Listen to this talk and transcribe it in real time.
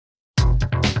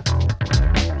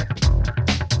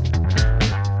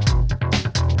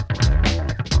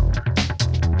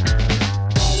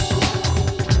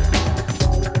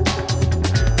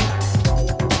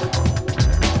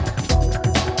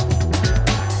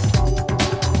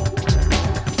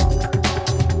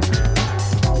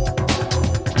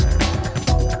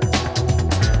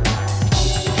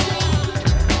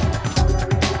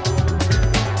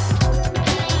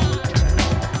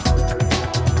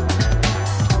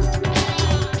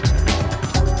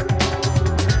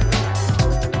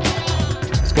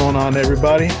going on,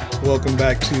 everybody? Welcome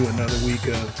back to another week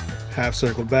of Half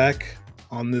Circle Back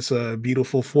on this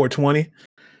beautiful 420.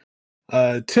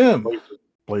 Tim.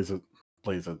 Blaze it,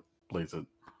 blaze it, blaze it,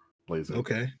 blaze it.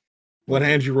 Okay. What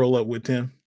hand you roll up with,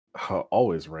 Tim?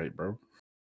 Always right, bro.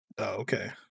 Oh,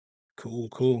 okay.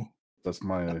 Cool. That's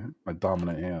my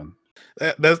dominant hand.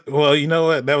 That's well, you know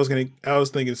what? I was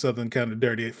thinking something kind of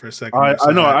dirty for a second.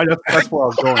 I know. That's where I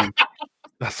was going.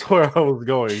 That's where I was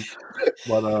going.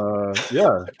 But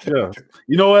yeah.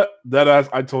 You know what? I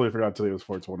totally forgot today was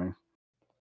 420.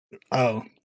 Oh,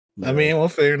 Yeah. I mean, well,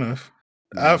 fair enough.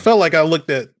 I felt like I looked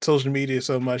at social media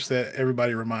so much that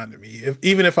everybody reminded me.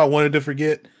 Even if I wanted to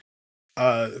forget,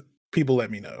 people let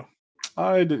me know.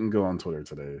 I didn't go on Twitter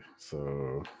today,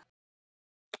 so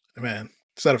Man,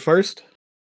 is that a first?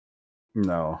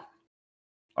 No.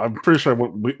 I'm pretty sure I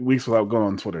went weeks without going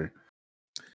on Twitter.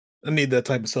 I need that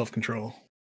type of self-control.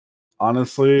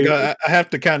 Honestly, I have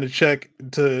to kind of check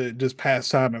to just pass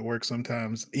time at work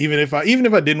sometimes. Even if I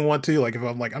didn't want to, like if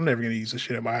I'm like I'm never gonna use this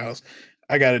shit at my house,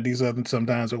 I gotta do something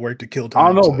sometimes at work to kill time.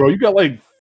 I don't know, bro. You got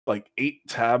like 8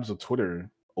 tabs of Twitter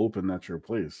open at your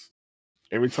place.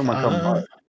 Every time I come by.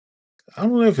 I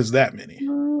don't know if it's that many.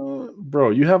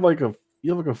 Bro, you have like a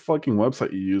fucking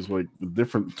website you use with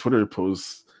different Twitter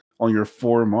posts on your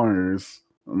 4 monitors.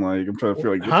 I'm trying to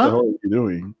feel like what the hell are you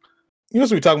doing? You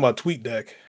must be talking about TweetDeck.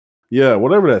 Yeah,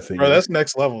 whatever that thing. Bro, that's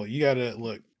next level. You gotta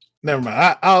look. Never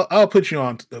mind. I'll put you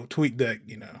on TweetDeck.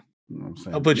 You know what I'm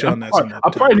saying? I'll put you on that. I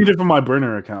probably need it for my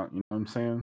burner account. You know what I'm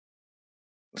saying?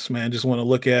 This man just want to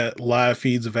look at live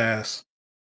feeds of ass.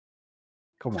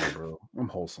 Come on, bro. I'm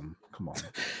wholesome. Come on.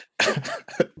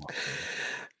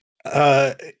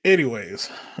 Anyways,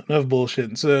 enough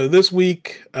bullshitting. So this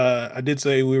week, I did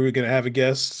say we were gonna have a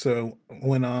guest, so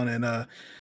went on and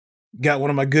got one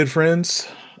of my good friends.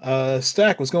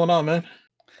 Stack, what's going on, man?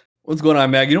 What's going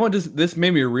on, Mag? You know what? This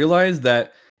made me realize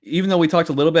that even though we talked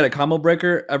a little bit at Combo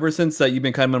Breaker, ever since that you've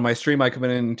been kind of on my stream, I come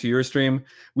into your stream,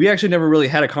 we actually never really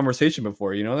had a conversation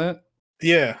before. You know that?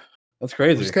 Yeah, that's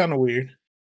crazy. It's kind of weird.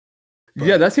 But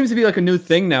yeah, that seems to be like a new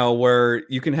thing now, where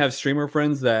you can have streamer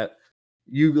friends that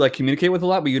you like communicate with a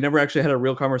lot, but you never actually had a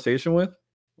real conversation with,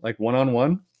 like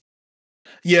one-on-one.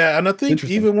 Yeah, and I think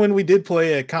even when we did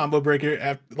play at Combo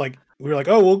Breaker, we were like,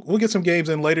 oh, we'll get some games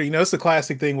in later. You know, it's the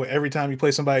classic thing where every time you play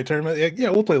somebody a tournament,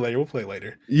 yeah, we'll play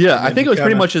later. Yeah, I think it was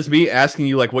pretty much just me asking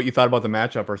you like what you thought about the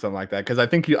matchup or something like that, because I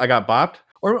think I got bopped,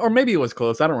 or maybe it was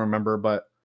close. I don't remember, but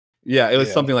yeah, it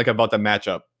was something like about the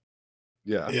matchup.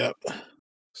 Yeah. Yep.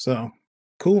 So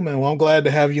cool, man. Well, I'm glad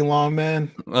to have you along,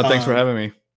 man. Thanks for having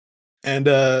me.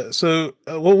 And so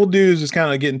what we'll do is just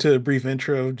kind of get into a brief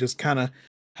intro, just kind of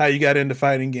how you got into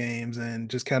fighting games, and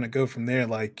just kind of go from there.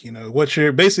 Like, you know,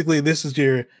 this is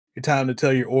your time to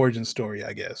tell your origin story,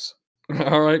 I guess.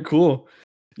 All right, cool.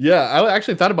 Yeah, I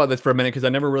actually thought about this for a minute because I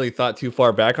never really thought too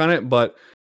far back on it. But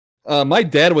my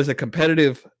dad was a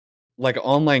competitive, like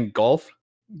online golf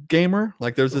gamer.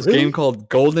 Like there's this game called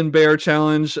Golden Bear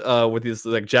Challenge with this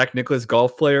like Jack Nicklaus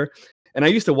golf player, and I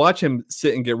used to watch him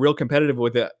sit and get real competitive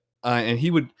with it. And he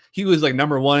was like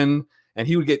number one, and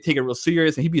he would take it real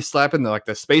serious, and he'd be slapping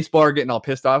the space bar, getting all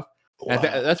pissed off. Wow. And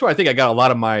that's where I think I got a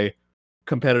lot of my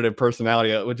competitive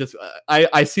personality. It would just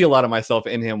I see a lot of myself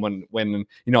in him when you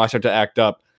know I start to act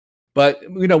up. But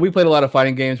you know, we played a lot of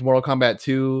fighting games, Mortal Kombat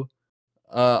 2,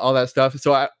 all that stuff.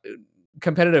 So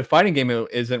competitive fighting game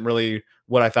isn't really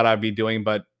what I thought I'd be doing,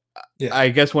 but yeah. I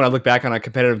guess when I look back on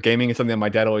competitive gaming, it's something that my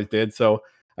dad always did. So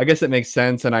I guess it makes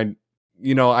sense. And I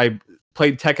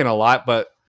played Tekken a lot, but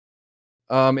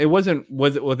it wasn't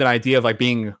with an idea of like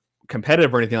being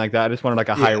competitive or anything like that. I just wanted like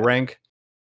a high rank.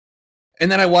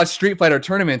 And then I watched Street Fighter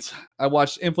tournaments. I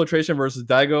watched Infiltration versus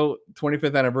Daigo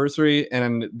 25th anniversary,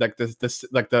 and like this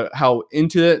how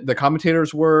into it the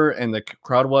commentators were and the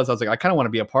crowd was. I was like, I kind of want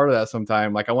to be a part of that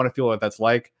sometime. Like I want to feel what that's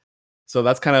like. So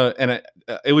that's kind of, and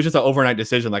it was just an overnight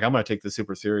decision. Like I'm going to take this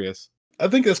super serious. I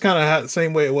think that's kind of the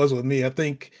same way it was with me. I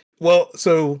think,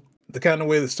 so the kind of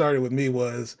way that started with me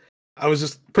was I was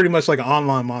just pretty much like an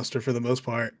online monster for the most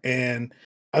part. And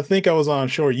I think I was on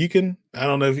Shoryuken. I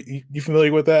don't know if you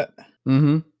familiar with that.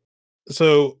 Mm-hmm.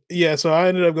 So I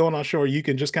ended up going on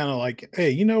Shoryuken, just kind of like,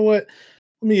 hey, you know what?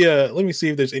 Let me see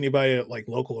if there's anybody like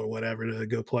local or whatever to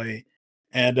go play.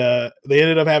 And they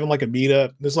ended up having like a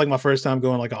meetup. This is like my first time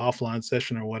going like an offline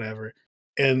session or whatever.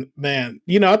 And man,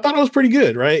 you know, I thought it was pretty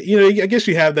good, right? You know, I guess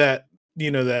you have that, you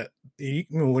know,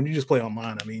 when you just play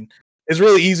online, I mean, it's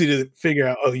really easy to figure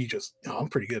out, I'm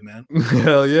pretty good, man.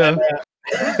 Hell yeah.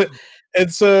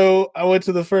 And so I went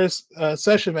to the first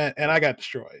session, man, and I got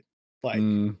destroyed. Like,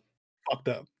 fucked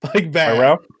up. Like,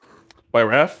 bad. By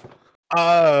Raph?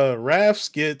 Raph,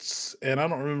 Skits, and I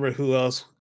don't remember who else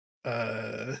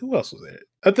who else was there?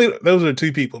 I think those are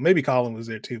two people. Maybe Colin was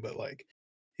there too, but like,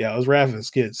 yeah, it was Raph and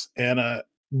Skids. And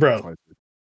bro,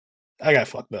 I got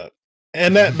fucked up.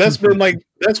 And that's been like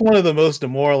that's one of the most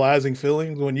demoralizing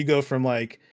feelings when you go from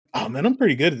like, oh man, I'm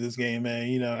pretty good at this game, man.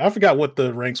 You know, I forgot what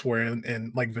the ranks were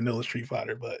in like vanilla Street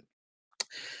Fighter, but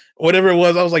whatever it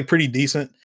was, I was like pretty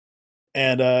decent.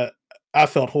 And I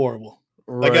felt horrible.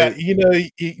 Like Right. you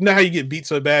know how you get beat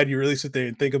so bad you really sit there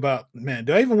and think about, man,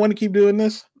 do I even want to keep doing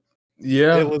this?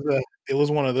 Yeah. It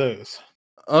was one of those.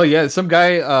 Oh yeah, some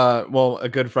guy, well, a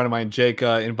good friend of mine, Jake,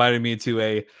 invited me to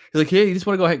he's like, hey, you just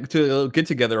want to go ahead to a get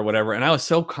together or whatever. And I was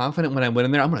so confident when I went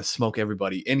in there, I'm gonna smoke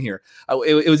everybody in here.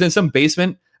 It was in some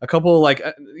basement, a couple like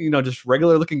just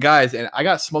regular looking guys, and I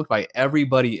got smoked by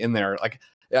everybody in there. Like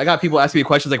I got people asking me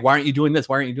questions like, why aren't you doing this?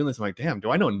 Why aren't you doing this? I'm like, damn,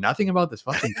 do I know nothing about this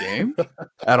fucking game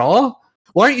at all?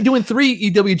 Why aren't you doing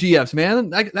 3 EWGFs, man?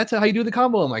 That's how you do the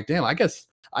combo. I'm like, damn, I guess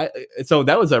so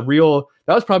that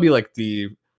was probably like the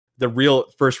real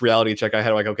first reality check I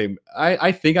had. Like, okay,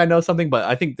 I think I know something, but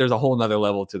I think there's a whole nother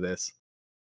level to this.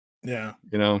 Yeah.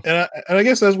 And I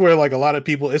guess that's where like a lot of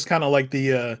people, it's kind of like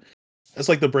it's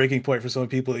like the breaking point for some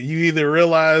people. You either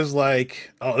realize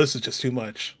like, oh, this is just too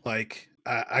much. Like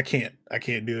I can't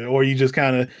do it. Or you just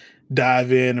kind of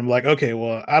dive in and like, okay,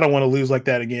 well, I don't want to lose like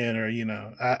that again. Or,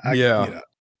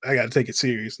 I got to take it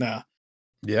serious now.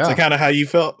 Yeah. Is that kind of how you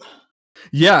felt?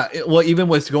 Yeah. Well, even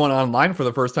was going online for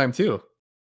the first time too.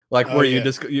 Like where you're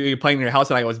playing in your house,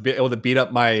 and I was able to beat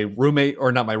up my roommate,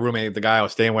 or not my roommate, the guy I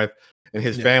was staying with and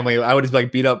his family. I would just like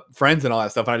beat up friends and all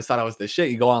that stuff. And I just thought I was the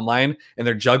shit. You go online and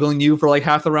they're juggling you for like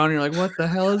half the round. And you're like, what the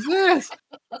hell is this?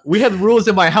 We had rules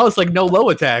in my house, like no low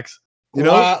attacks. You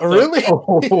know? Wow, really?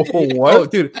 What? Oh,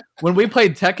 dude, when we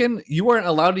played Tekken, you weren't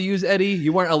allowed to use Eddie.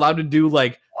 You weren't allowed to do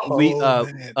like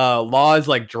Law's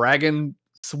like dragon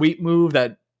sweep move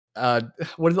that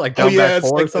what is it, like down back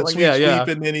four or something? Sweep,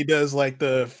 and then he does like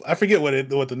I forget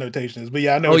what the notation is, but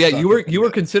yeah, I know. Oh yeah, you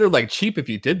were considered like cheap if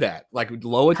you did that. Like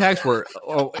low attacks were.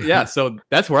 Oh yeah, so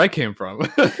that's where I came from.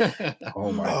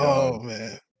 Oh my god. Oh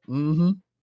man. Mm-hmm.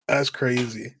 That's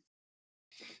crazy.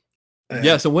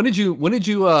 Yeah. So when did you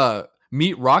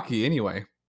meet Rocky anyway?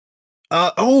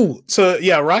 So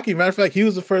yeah, Rocky. Matter of fact, he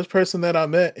was the first person that I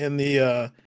met in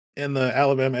the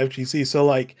Alabama FGC. So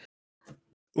like,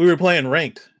 we were playing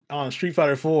ranked on Street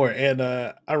Fighter 4, and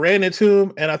I ran into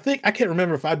him, and I can't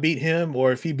remember if I beat him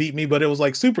or if he beat me, but it was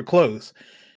like super close.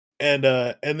 And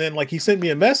then like he sent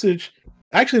me a message.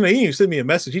 Actually, no, he didn't even send me a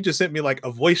message. He just sent me like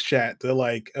a voice chat to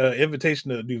like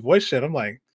invitation to do voice chat. I'm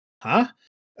like, huh?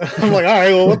 I'm like, all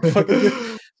right, well, what the fuck is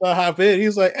this? So I hop in.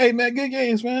 He's like, hey man, good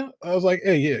games, man. I was like,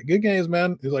 hey, yeah, good games,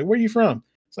 man. He's like, where you from?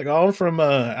 It's like, oh, I'm from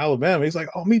Alabama. He's like,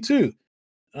 oh, me too.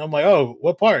 And I'm like, oh,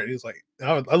 what part? He's like,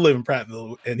 I live in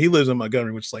Prattville, and he lives in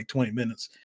Montgomery, which is like 20 minutes.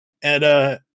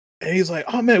 And he's like,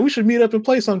 oh man, we should meet up and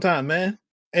play sometime, man.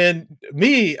 And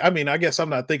me, I mean, I guess I'm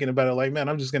not thinking about it like, man,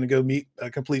 I'm just gonna go meet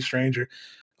a complete stranger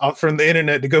from the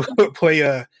internet to go play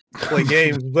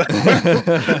games. But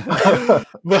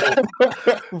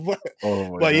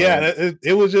yeah,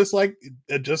 it was just like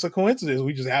just a coincidence.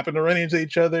 We just happened to run into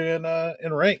each other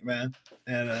in rank, man.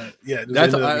 And yeah,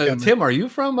 that's Tim. Are you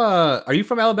from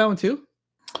Alabama too?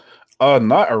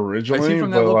 Not originally. Is he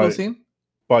from that local scene?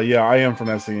 But yeah, I am from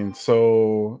that scene.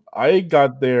 So I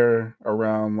got there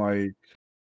around like,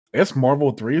 I guess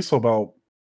Marvel 3, so about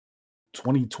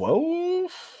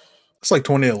 2012. It's like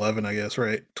 2011, I guess,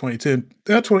 right? 2010.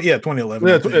 2011. Yeah,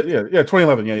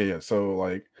 2011. Yeah. So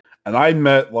like, and I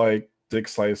met like Dick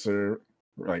Slicer,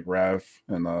 like Raph,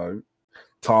 and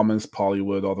Thomas,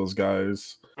 Pollywood, all those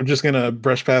guys. I'm just gonna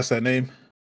brush past that name.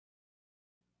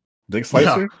 Dick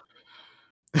Slicer?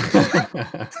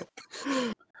 Yeah.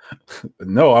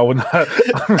 No, I would not.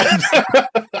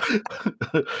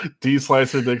 D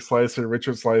Slicer, Dick Slicer,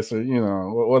 Richard Slicer,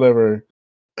 whatever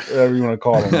you want to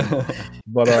call them.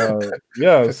 But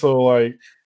yeah, so like,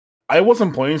 I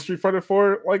wasn't playing Street Fighter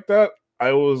 4 like that.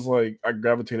 I was like, I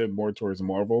gravitated more towards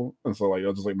Marvel, and so like, that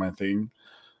was just like my thing.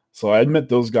 So I met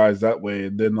those guys that way.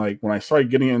 And then like, when I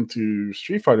started getting into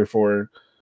Street Fighter 4,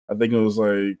 I think it was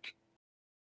like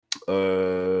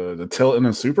the Tail End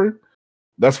of Super.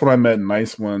 That's when I met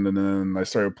Nice One, and then I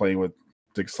started playing with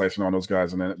Dick Slicer and all those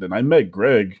guys, and then I met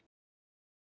Greg.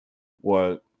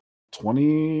 What,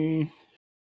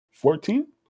 2014?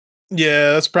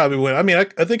 Yeah, that's probably what. I mean, I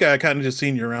think I kind of just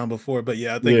seen you around before, but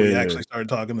yeah, I think we actually started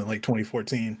talking in like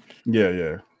 2014.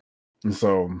 Yeah. And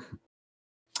so,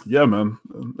 yeah, man.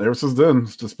 Ever since then,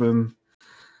 it's just been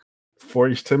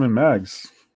 4H Tim and Mags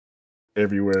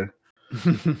everywhere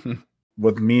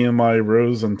with me and my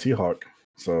Rose and T-Hawk.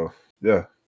 So, yeah.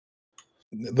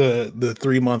 The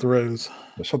 3-month Rose.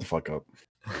 Shut the fuck up.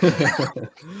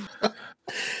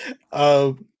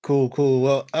 Cool.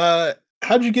 Well,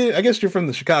 how'd you get? I guess you're from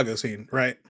the Chicago scene,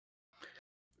 right?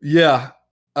 Yeah.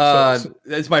 So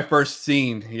It's my first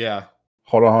scene. Yeah.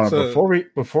 Hold on. So- Before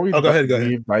we Oh, go ahead.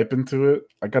 deep dive into it,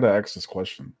 I gotta ask this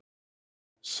question.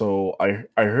 So I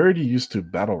heard you used to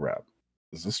battle rap.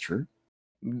 Is this true?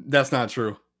 That's not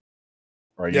true.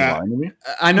 Or are you Yeah. lying to me?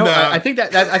 I know. Nah. I think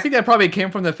that probably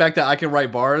came from the fact that I can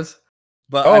write bars,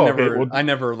 but Oh, okay, well- I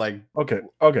never like. Okay.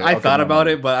 I thought no, about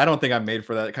no. it, but I don't think I'm made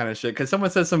for that kind of shit. Because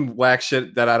someone says some whack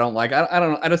shit that I don't like. I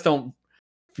don't. I just don't.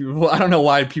 I don't know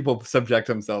why people subject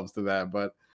themselves to that,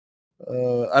 but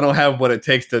I don't have what it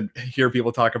takes to hear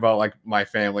people talk about like my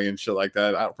family and shit like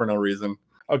that for no reason.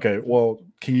 Okay, well,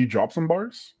 can you drop some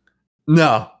bars?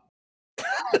 No.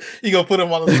 You gonna put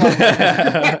him on the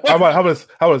spot? How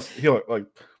about here? Like,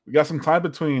 we got some time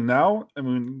between now and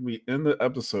when we end the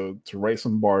episode to write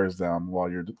some bars down while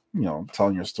you're,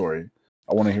 telling your story.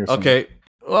 I want to hear. Okay.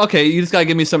 Okay, you just gotta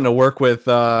give me something to work with.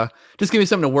 Just give me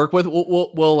something to work with.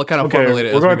 We'll kind of formulate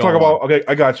it. We're going to talk along. about. Okay,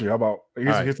 I got you. How about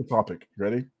Alright. here's the topic. You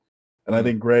ready? And I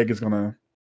think Greg is gonna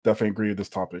definitely agree with this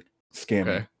topic: scamming.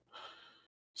 Okay.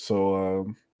 So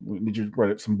we need you to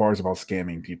write some bars about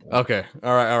scamming people. Okay.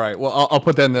 All right. Well, I'll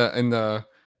put that in the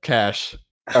cache.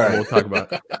 All right. We'll talk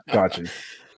about it. Got you.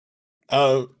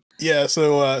 Yeah.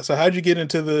 So how'd you get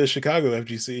into the Chicago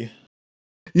FGC?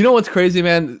 You know what's crazy,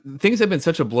 man? Things have been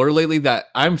such a blur lately that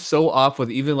I'm so off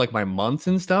with even like my months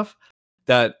and stuff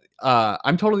that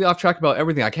I'm totally off track about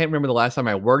everything. I can't remember the last time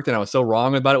I worked, and I was so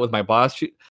wrong about it with my boss.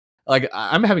 Like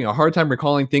I'm having a hard time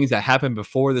recalling things that happened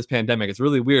before this pandemic. It's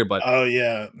really weird, but Oh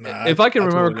yeah. Nah, if I can I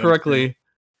remember totally correctly,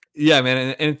 yeah,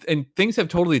 man, and things have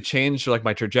totally changed. Like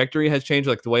my trajectory has changed.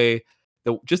 Like the way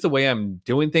I'm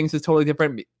doing things is totally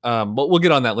different. But we'll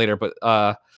get on that later. But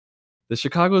the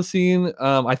Chicago scene,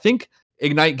 I think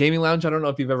Ignite Gaming Lounge. I don't know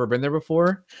if you've ever been there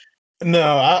before.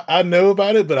 No, I know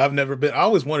about it, but I've never been. I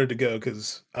always wanted to go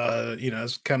because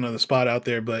it's kind of the spot out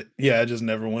there. But yeah, I just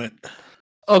never went.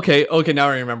 Okay, now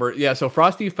I remember. Yeah, so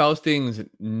Frosty Faustings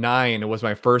 9 was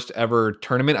my first ever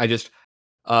tournament.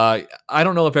 I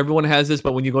don't know if everyone has this,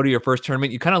 but when you go to your first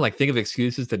tournament, you kind of like think of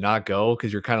excuses to not go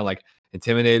because you're kind of like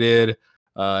intimidated.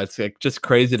 It's like just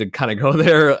crazy to kind of go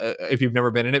there if you've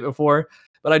never been in it before.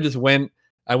 But I just went.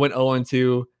 I went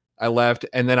 0-2. I left,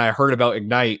 and then I heard about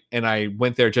Ignite, and I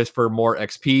went there just for more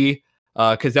XP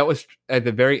because that was at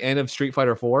the very end of Street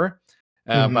Fighter 4.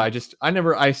 But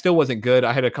I still wasn't good.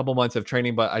 I had a couple months of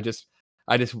training, but I just,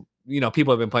 people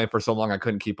have been playing for so long I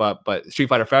couldn't keep up. But Street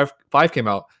Fighter 5 came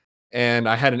out, and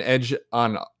I had an edge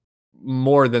on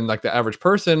more than like the average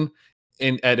person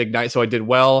at Ignite, so I did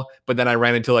well. But then I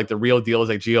ran into like the real deals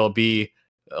like GLB.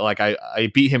 Like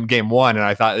I beat him game 1, and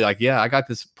I thought like, yeah, I got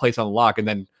this place on lock, and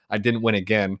then I didn't win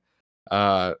again.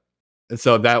 And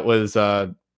so that was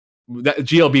that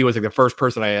GLB was like the first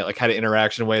person I like had an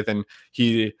interaction with, and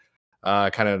he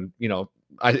kind of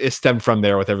it stemmed from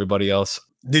there with everybody else.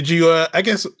 Did you? I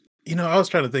guess I was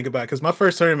trying to think about because my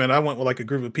first tournament I went with like a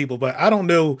group of people, but I don't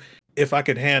know if I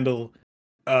could handle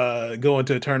going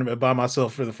to a tournament by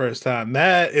myself for the first time.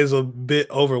 That is a bit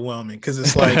overwhelming because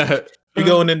it's like you're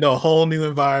going into a whole new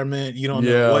environment. You don't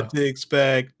know what to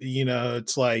expect.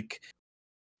 It's like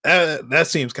that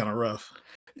seems kind of rough.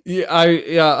 Yeah,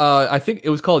 I think it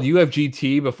was called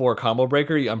UFGT before Combo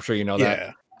Breaker. I'm sure you know that.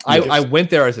 Yeah. I went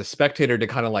there as a spectator to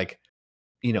kind of like,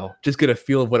 just get a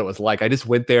feel of what it was like. I just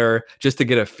went there just to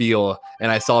get a feel,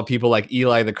 and I saw people like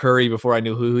Eli the Curry before I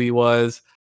knew who he was,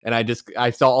 and I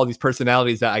saw all these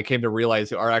personalities that I came to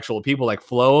realize are actual people. Like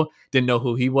Flo, didn't know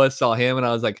who he was, saw him, and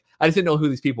I was like, I just didn't know who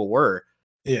these people were.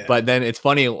 Yeah. But then it's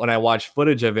funny when I watch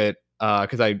footage of it,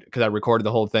 because I recorded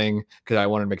the whole thing because I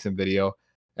wanted to make some video,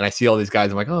 and I see all these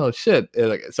guys. I'm like, oh shit!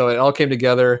 So it all came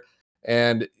together,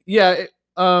 and yeah.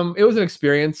 It was an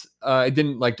experience. It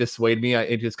didn't like dissuade me.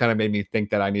 It just kind of made me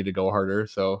think that I need to go harder.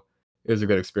 So it was a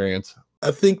good experience. I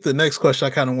think the next question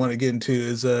I kind of want to get into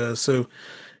is so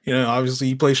obviously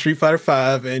you play Street Fighter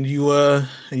 5 and you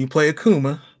play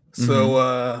Akuma.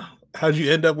 So how'd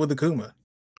you end up with Akuma?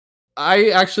 I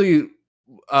actually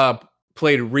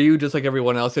played Ryu just like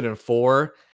everyone else did in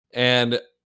 4, and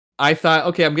I thought,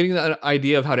 okay, I'm getting an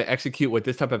idea of how to execute with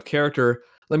this type of character.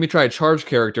 Let me try a charge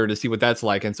character to see what that's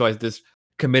like. And so I just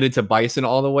committed to Bison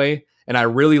all the way, and I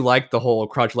really liked the whole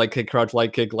crouch light kick,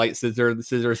 light scissor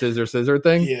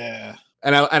thing. Yeah,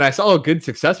 and I saw a good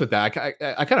success with that.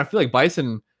 I kind of feel like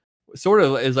Bison sort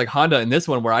of is like Honda in this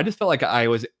one, where I just felt like I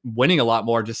was winning a lot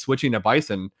more just switching to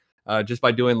Bison, just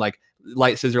by doing like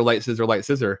light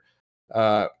scissor.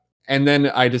 And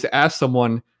then I just asked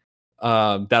someone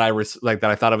that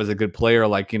I thought of as a good player,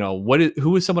 like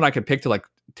who is someone I could pick to like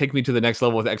take me to the next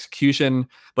level with execution,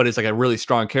 but it's like a really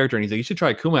strong character. And he's like, you should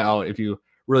try Kuma out if you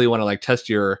really want to like test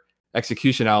your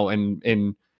execution out.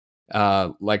 And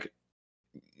like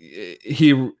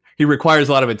he requires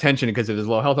a lot of attention because of his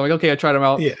low health. I'm like, okay, I tried him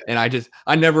out. Yeah. And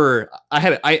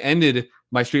I ended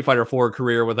my Street Fighter 4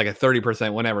 career with like a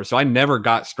 30% whenever. So I never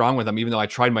got strong with him, even though I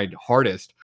tried my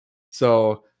hardest.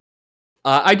 So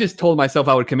I just told myself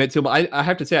I would commit to him. I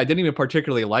have to say, I didn't even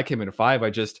particularly like him in 5. I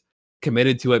just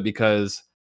committed to it because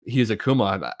he's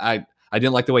Akuma. I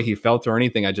didn't like the way he felt or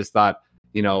anything. I just thought,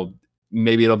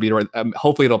 maybe it'll be,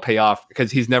 hopefully it'll pay off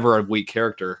because he's never a weak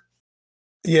character.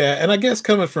 Yeah, and I guess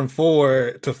coming from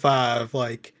 4 to 5,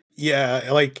 like, yeah,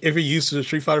 like if you're used to the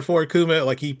Street Fighter 4 Akuma,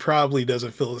 like he probably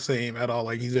doesn't feel the same at all.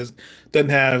 Like he just doesn't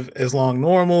have as long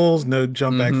normals, no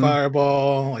jump back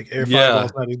fireball, like air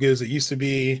fireball's not as good as it used to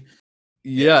be.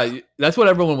 Yeah, that's what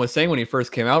everyone was saying when he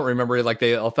first came out. Remember, like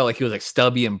they all felt like he was like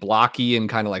stubby and blocky and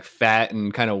kind of like fat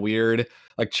and kind of weird,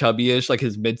 like chubby-ish, like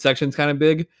his midsection's kind of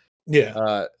big.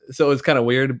 Yeah. So it was kind of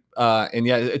weird. And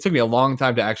yeah, it took me a long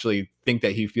time to actually think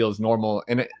that he feels normal.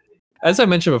 And as I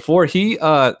mentioned before, he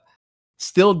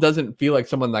still doesn't feel like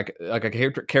someone like a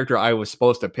character I was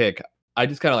supposed to pick. I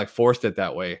just kind of like forced it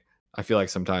that way. I feel like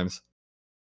sometimes.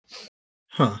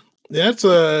 Huh. That's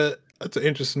an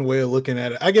interesting way of looking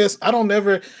at it. I guess I've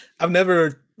never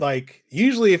like,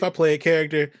 usually if I play a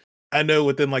character, I know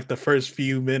within like the first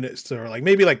few minutes or like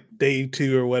maybe like day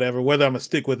 2 or whatever, whether I'm gonna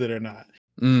stick with it or not.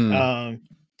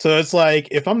 So it's like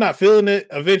if I'm not feeling it,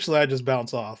 eventually I just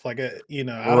bounce off. Like I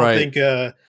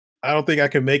don't think I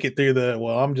can make it through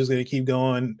I'm just gonna keep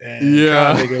going and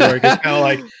try to make it work. It's kind of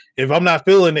like if I'm not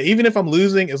feeling it, even if I'm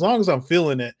losing, as long as I'm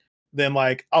feeling it, then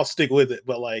like I'll stick with it.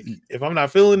 But like if I'm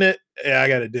not feeling it, I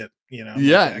gotta dip.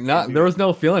 There was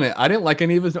no feeling it. I didn't like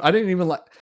any of his. I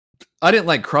didn't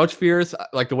like Crouch Fears,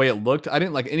 like the way it looked. I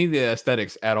didn't like any of the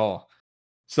aesthetics at all.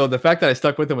 So the fact that I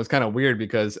stuck with him was kind of weird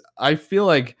because I feel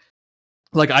like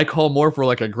I call more for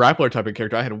like a grappler type of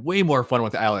character. I had way more fun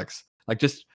with Alex, like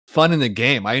just fun in the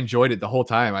game. I enjoyed it the whole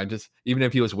time. Even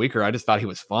if he was weaker, I just thought he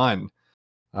was fun.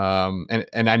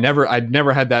 And I'd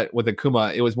never had that with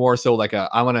Akuma. It was more so like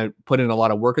I want to put in a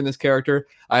lot of work in this character.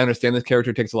 I understand this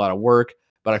character takes a lot of work,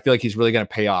 but I feel like he's really going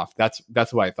to pay off. That's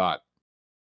what I thought.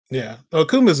 Yeah,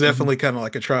 Akuma is definitely kind of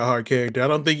like a try hard character. I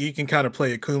don't think you can kind of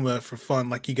play Akuma for fun.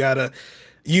 Like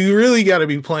you really gotta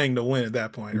be playing to win at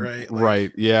that point, right? Like,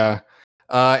 right. Yeah.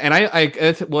 And I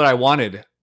that's what I wanted.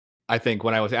 I think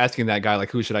when I was asking that guy,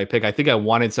 like, who should I pick? I think I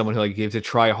wanted someone who like gives a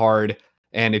try hard,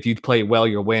 and if you play well,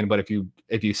 you'll win. But if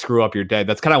you screw up, you're dead.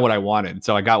 That's kind of what I wanted.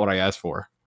 So I got what I asked for.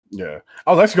 Yeah,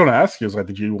 I was actually going to ask you,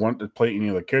 did you want to play any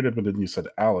other character? But then you said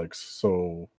Alex.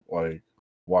 So like,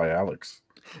 why Alex?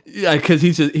 Yeah, because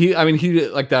he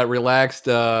like that relaxed.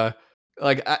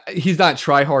 He's not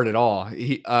try hard at all.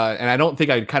 And I don't think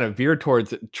I kind of veered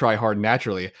towards try hard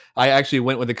naturally. I actually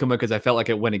went with Akuma because I felt like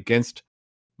it went against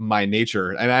my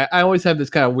nature, and I always have this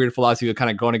kind of weird philosophy of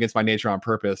kind of going against my nature on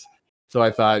purpose. So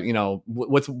I thought,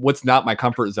 what's not my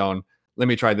comfort zone? Let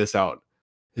me try this out,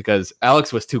 because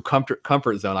Alex was too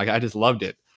comfort zone. Like I just loved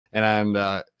it, and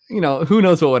who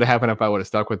knows what would have happened if I would have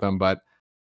stuck with him. But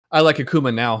I like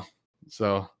Akuma now.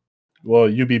 So, well,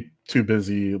 you'd be too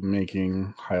busy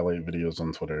making highlight videos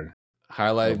on Twitter.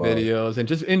 Videos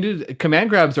and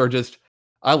command grabs are just.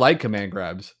 I like command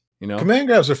grabs. Command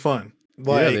grabs are fun.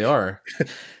 Like, yeah, they are.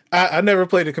 I never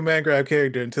played a command grab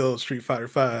character until Street Fighter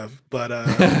 5, but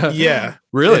yeah,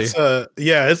 really,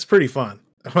 it's pretty fun.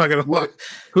 I'm not gonna lie.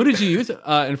 Who did you use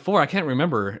in 4? I can't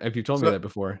remember if you told me that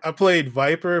before. I played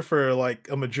Viper for like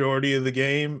a majority of the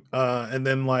game, and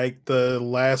then like the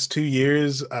last 2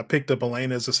 years, I picked up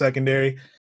Elena as a secondary.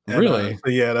 And, really?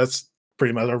 So yeah, that's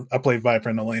pretty much. I played Viper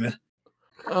and Elena.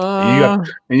 You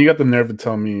got the nerve to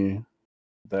tell me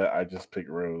that I just picked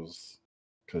Rose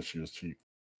because she was cheap.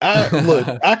 I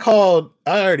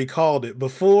already called it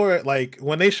before, like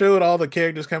when they showed all the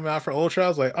characters coming out for Ultra. I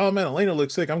was like, oh man, Elena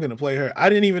looks sick. I'm gonna play her. I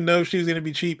didn't even know she was gonna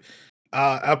be cheap.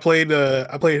 I played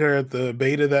her at the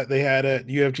beta that they had at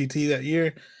UFGT that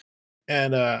year,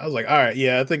 and I was like, all right,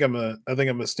 yeah, I think I'm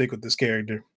gonna stick with this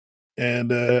character.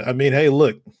 And I mean, hey,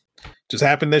 look, just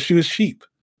happened that she was cheap.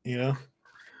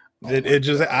 It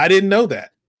just I didn't know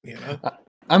that.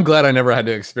 I'm glad I never had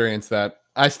to experience that.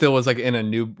 I still was like in a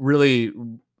new, really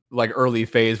like early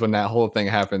phase when that whole thing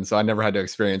happened. So I never had to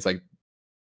experience like,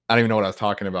 I don't even know what I was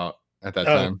talking about at that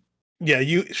time. Yeah,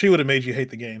 she would have made you hate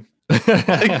the game.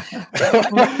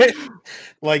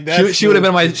 Like that. She would have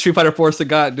been my Street Fighter 4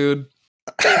 Sagat, dude.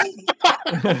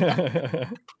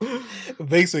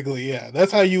 Basically, yeah.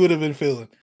 That's how you would have been feeling.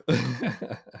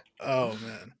 Oh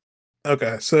man.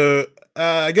 Okay, so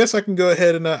I guess I can go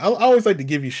ahead and I always like to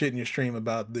give you shit in your stream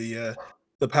about the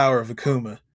power of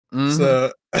Akuma. Mhm.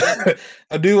 So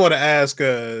I do want to ask.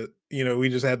 We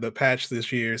just had the patch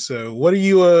this year. So what do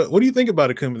you think about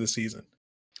Akuma this season?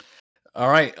 All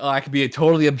right, I could be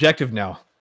totally objective now.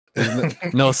 There's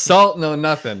no salt, no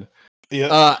nothing.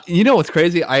 Yeah, You know what's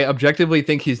crazy? I objectively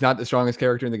think he's not the strongest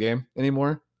character in the game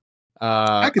anymore.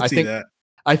 I could I see think that.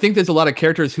 I think there's a lot of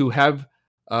characters who have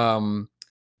um,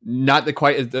 not the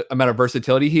quite the amount of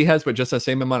versatility he has, but just the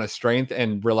same amount of strength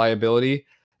and reliability.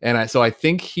 And so I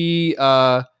think he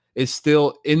is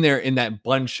still in there in that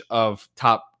bunch of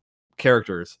top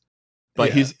characters,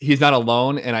 but Yeah, he's not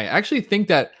alone. And I actually think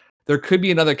that there could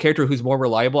be another character who's more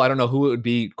reliable. I don't know who it would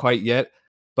be quite yet,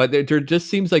 but there just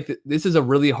seems like this is a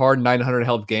really hard 900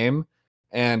 health game,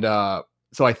 and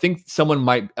so I think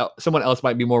someone else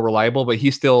might be more reliable, but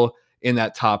he's still in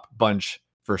that top bunch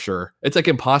for sure. It's like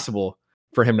impossible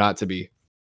for him not to be.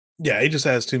 yeah. He just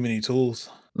has too many tools.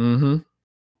 Mm-hmm.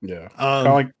 Yeah, Um,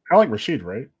 kind of like Rashid,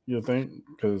 right? You think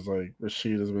because like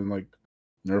Rashid has been like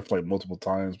nerfed like multiple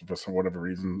times, but for whatever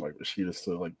reason, like Rashid is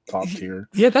still like top tier.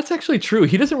 Yeah, that's actually true.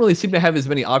 He doesn't really seem to have as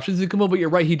many options as Kumo, but you're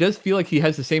right. He does feel like he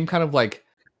has the same kind of like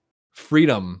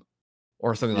freedom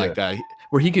or something Yeah, like that,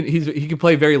 where he can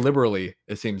play very liberally.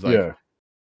 It seems like, yeah,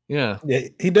 yeah, yeah,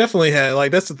 he definitely had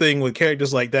like that's the thing with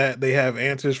characters like that. They have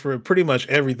answers for pretty much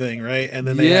everything, right? And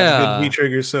then they have good V yeah,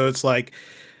 triggers. So it's like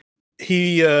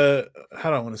he how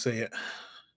do I want to say it?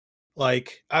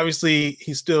 Like obviously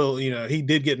he still, he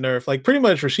did get nerfed. Like pretty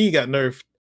much Rashid got nerfed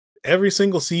every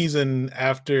single season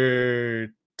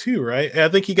after two, right? I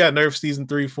think he got nerfed season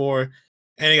 3, 4,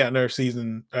 and he got nerfed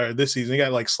season or this season. He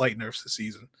got like slight nerfs this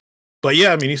season. But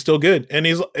yeah, I mean he's still good.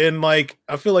 And like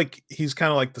I feel like he's kind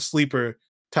of like the sleeper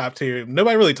top tier.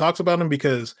 Nobody really talks about him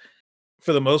because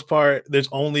for the most part, there's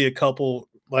only a couple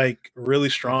like really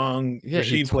strong yeah.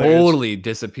 He Rashid players. totally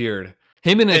disappeared.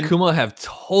 Him and And Akuma have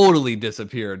totally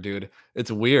disappeared, dude.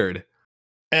 It's weird.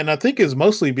 and I think it's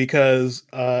mostly because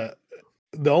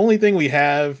the only thing we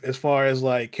have as far as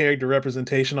like character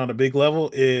representation on a big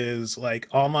level is like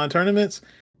online tournaments,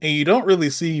 and you don't really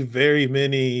see very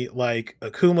many like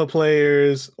Akuma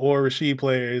players or Rashid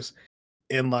players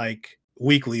in like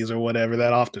weeklies or whatever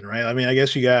that often, right? I mean, I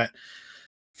guess you got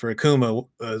for Akuma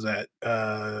was that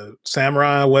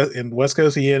Samurai in West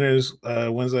Coast he enters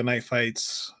Wednesday night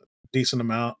fights decent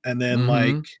amount, and then Mm-hmm.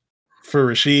 like for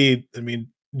Rashid, I mean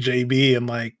JB and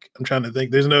like I'm trying to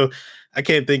think. I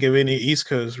can't think of any East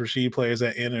Coast Rashid players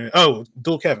that enter. Oh,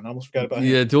 Dual Kevin, I almost forgot about him.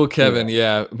 Yeah, Dual yeah, Kevin.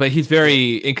 Yeah, but he's Yeah,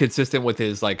 very inconsistent with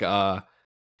his like.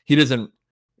 He doesn't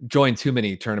join too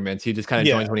many tournaments. He just kind of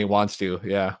yeah, joins when he wants to.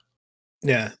 Yeah.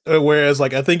 yeah. Whereas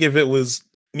like I think if it was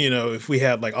if we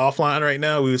had like offline right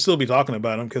now, we would still be talking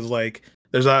about him because like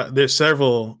there's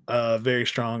several very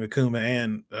strong Akuma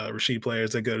and Rashid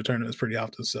players that go to tournaments pretty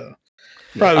often. So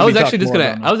yeah. probably I be was actually talking just more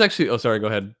gonna. about I them. was actually. Oh, sorry. Go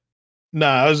ahead.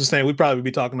 Nah, I was just saying we'd probably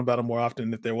be talking about them more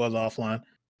often if there was offline.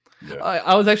 Yeah.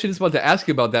 I was actually just about to ask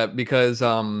you about that because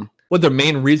what the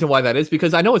main reason why that is,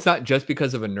 because I know it's not just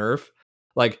because of a nerf.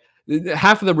 Like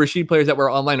half of the Rashid players that were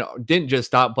online didn't just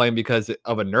stop playing because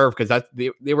of a nerf, because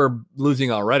they were losing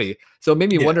already. So it made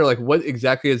me Yeah. wonder like what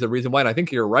exactly is the reason why. And I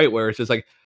think you're right, where it's just like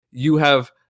you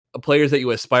have players that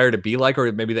you aspire to be like,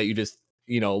 or maybe that you just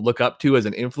look up to as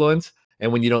an influence,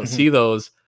 and when you don't Mhm. see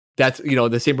those, that's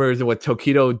the same reason with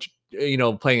Tokido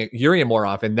playing Urian more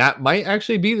often. That might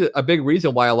actually be a big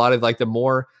reason why a lot of like the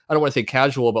more, I don't want to say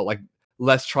casual, but like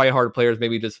less try hard players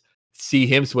maybe just see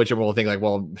him switch and will think like,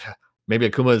 well, maybe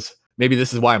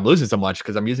this is why I'm losing so much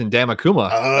because I'm using damn Akuma.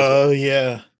 That's what, Oh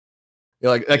yeah.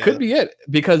 like that Yeah. could be it,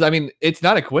 because I mean it's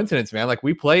not a coincidence, man. Like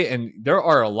we play and there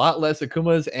are a lot less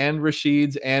Akumas and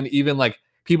Rashids and even like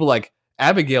people like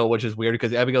Abigail, which is weird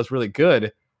because Abigail's really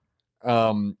good.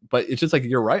 But it's just like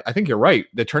you're right. I think you're right.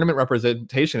 The tournament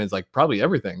representation is like probably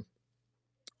everything.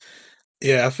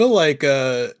 Yeah, I feel like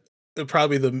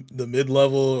probably the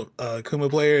mid-level Kuma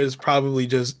players probably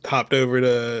just hopped over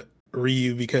to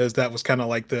Ryu because that was kind of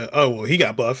like oh well he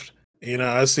got buffed.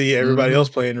 I see everybody Mhm. else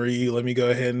playing Ryu. Let me go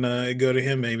ahead and go to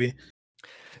him maybe.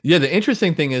 Yeah, the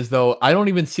interesting thing is though, I don't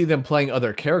even see them playing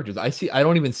other characters. I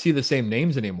don't even see the same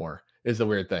names anymore, is the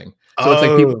weird thing. So it's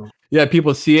like Oh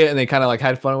people see it and they kind of like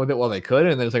had fun with it while they could,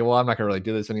 and then it's like, well, I'm not gonna really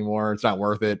do this anymore. It's not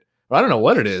worth it. Well, I don't know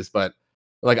what it is, but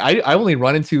like I only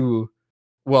run into,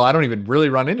 well, I don't even really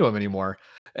run into him anymore.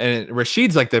 And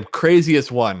Rashid's like the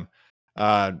craziest one.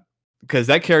 Because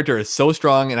that character is so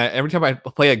strong, and every time I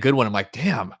play a good one, I'm like,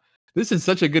 damn, this is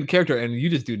such a good character, and you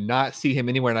just do not see him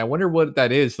anywhere. And I wonder what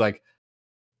that is like.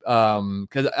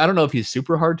 Because I don't know if he's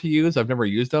super hard to use. I've never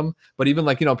used him, but even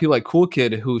like people like Cool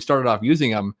Kid who started off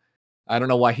using him, I don't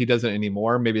know why he doesn't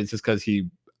anymore. Maybe it's just because he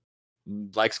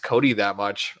likes Cody that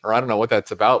much, or I don't know what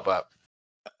that's about. But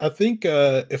I think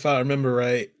if I remember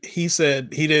right, he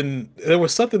said he didn't. There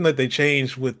was something that they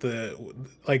changed with the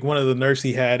like one of the nerfs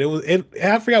he had.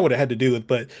 I forgot what it had to do with,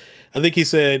 but I think he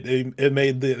said it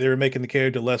made they were making the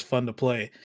character less fun to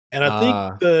play. And I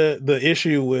think the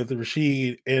issue with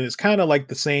Rashid, and it's kind of like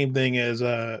the same thing as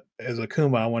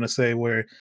Akuma, I want to say, where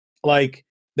like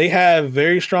they have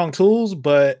very strong tools,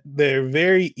 but they're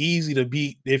very easy to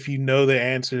beat if you know the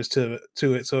answers to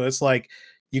it. So it's like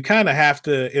you kind of have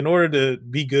to, in order to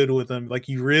be good with them, like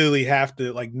you really have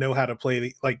to like know how to play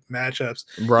the like matchups.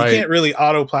 right, You can't really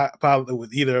autopilot it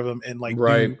with either of them and like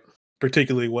right, do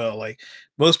particularly well. Like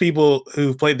most people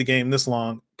who've played the game this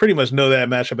long pretty much know that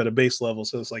matchup at a base level.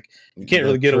 So it's like you can't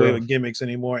really that's get away true. with gimmicks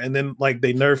anymore. And then like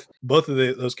they nerf both of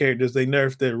those characters. They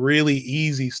nerfed the really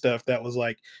easy stuff that was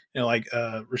like, you know, like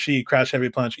Rashid crouch heavy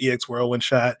punch, EX whirlwind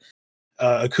shot,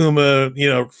 Akuma, you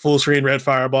know, full screen red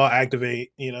fireball,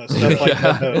 activate, you know, stuff like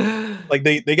that. Like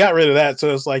they got rid of that.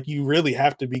 So it's like you really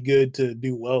have to be good to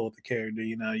do well with the character.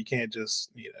 You know, you can't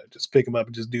just, you know, just pick them up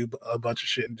and just do a bunch of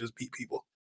shit and just beat people.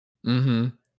 Mm-hmm.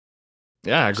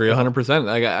 Yeah, I agree 100%.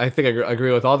 I think I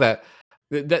agree with all that.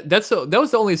 That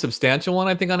was the only substantial one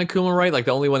I think on Akuma, right? Like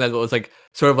the only one that was like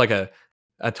sort of like a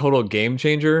total game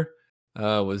changer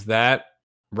was that,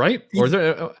 right? Or is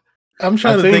there? I'm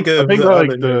trying to think of I think the like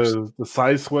other nerfs. the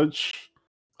side switch.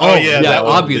 Oh, yeah, that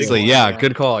was a big obviously, one, yeah, yeah.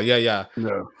 good call, yeah. Yeah.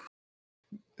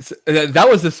 That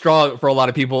was the straw for a lot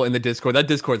of people in the Discord. That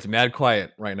Discord's mad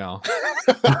quiet right now.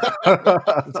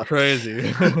 It's crazy.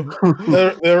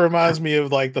 That reminds me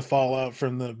of like the fallout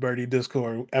from the Birdie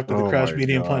Discord after the crouch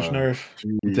medium punch nerf.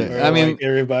 Where, I mean, like,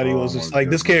 everybody was just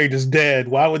like, "This character's dead.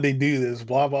 Why would they do this?"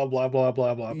 Blah blah blah blah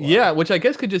blah blah. Yeah, which I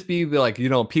guess could just be like, you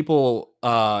know, people.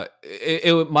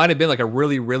 It might have been like a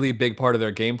really really big part of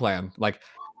their game plan. Like,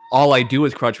 all I do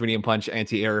is crouch medium punch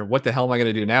anti-air. What the hell am I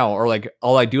going to do now? Or like,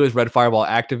 all I do is red fireball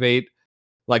activate.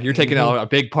 Like you're taking out a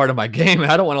big part of my game.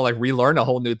 And I don't want to like relearn a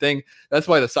whole new thing. That's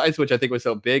why the side switch I think was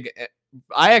so big.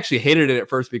 I actually hated it at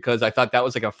first because I thought that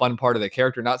was like a fun part of the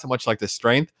character, not so much like the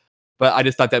strength, but I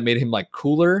just thought that made him like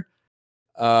cooler.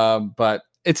 But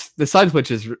it's the side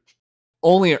switch is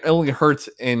only hurts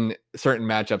in certain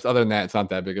matchups. Other than that, it's not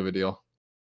that big of a deal.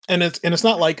 And it's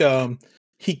not like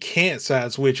he can't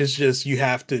side switch. It's just you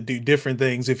have to do different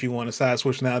things if you want to side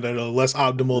switch now that are less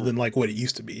optimal than like what it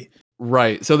used to be.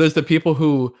 Right. So there's the people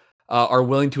who are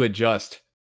willing to adjust,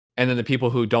 and then the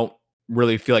people who don't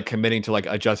really feel like committing to like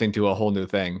adjusting to a whole new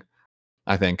thing.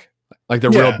 I think like the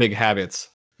real big habits.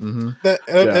 Mm-hmm.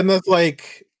 And that's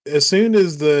like as soon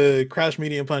as the crouch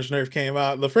medium punch nerf came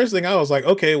out, the first thing I was like,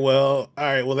 okay, well, all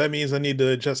right, well that means I need to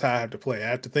adjust how I have to play. I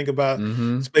have to think about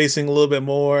spacing a little bit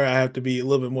more. I have to be a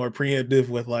little bit more preemptive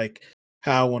with like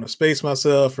how I want to space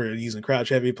myself, or using crouch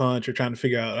heavy punch, or trying to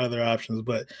figure out other options.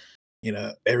 But you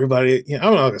know, everybody, you know,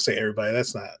 I'm not gonna say everybody,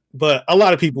 that's not, but a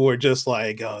lot of people were just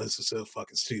like, oh, this is so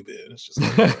fucking stupid. It's just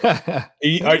like,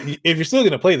 if you're still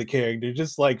gonna play the character,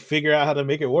 just like figure out how to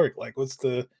make it work. Like, what's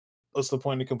the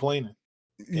point of complaining?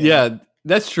 Yeah,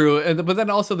 that's true. And but then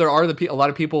also there are a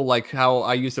lot of people like how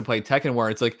I used to play Tekken,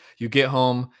 where it's like you get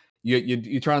home,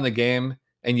 you turn on the game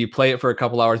and you play it for a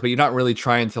couple hours, but you're not really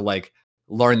trying to like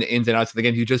learn the ins and outs of the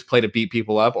game. You just play to beat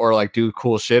people up or like do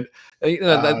cool shit. You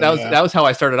know, that was how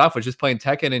I started off, was just playing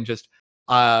Tekken and just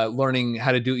learning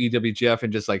how to do EWGF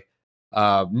and just like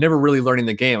never really learning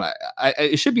the game.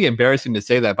 It should be embarrassing to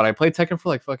say that, but I played Tekken for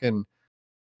like fucking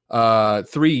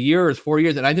 3 years, 4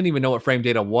 years, and I didn't even know what frame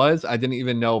data was. I didn't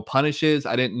even know punishes.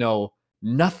 I didn't know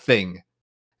nothing.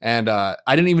 And I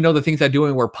didn't even know the things I'm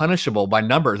doing were punishable by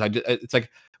numbers. It's like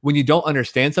when you don't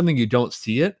understand something, you don't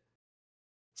see it.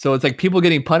 So it's like people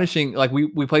getting punishing, like we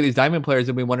play these diamond players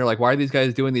and we wonder like, why are these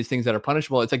guys doing these things that are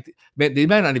punishable? It's like, man, they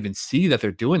might not even see that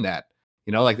they're doing that.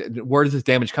 You know, like where is this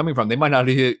damage coming from? They might not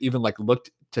even like look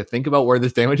to think about where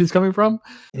this damage is coming from.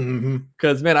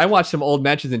 Because man, I watched some old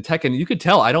matches in Tekken. You could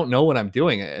tell I don't know what I'm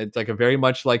doing. It's like a very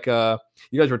much like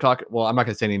you guys were talking. Well, I'm not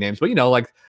gonna say any names, but you know,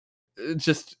 like it's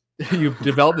just you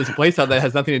develop this playstyle that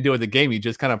has nothing to do with the game. You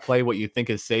just kind of play what you think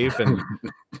is safe, and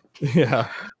yeah.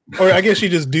 Or I guess you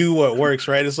just do what works,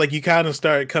 right? It's like you kind of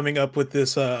start coming up with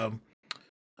this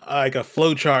like a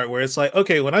flow chart where it's like,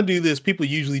 okay, when I do this, people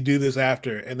usually do this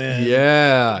after, and then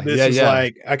this is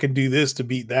like I can do this to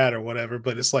beat that or whatever.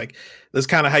 But it's like that's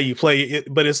kind of how you play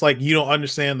it. But it's like you don't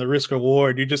understand the risk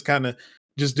reward. You're just kind of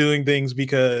just doing things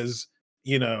because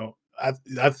you know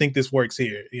I think this works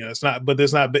here. You know, it's not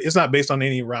based on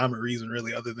any rhyme or reason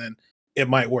really, other than it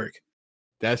might work.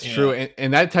 That's true.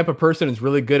 And that type of person is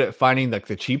really good at finding like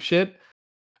the cheap shit.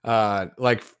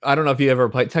 Like I don't know if you ever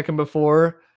played Tekken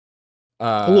before.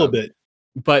 A little bit.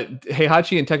 But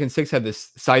Heihachi and Tekken 6 had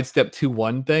this sidestep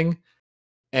 2-1 thing.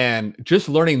 And just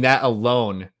learning that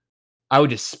alone, I would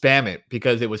just spam it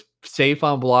because it was safe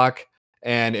on block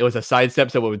and it was a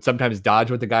sidestep, so it would sometimes dodge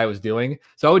what the guy was doing.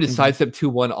 So I would just sidestep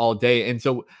 2-1 all day. And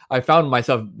so I found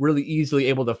myself really easily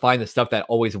able to find the stuff that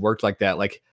always worked like that.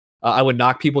 Like I would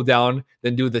knock people down,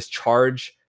 then do this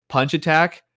charge punch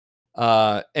attack.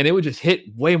 And it would just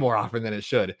hit way more often than it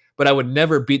should. But I would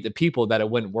never beat the people that it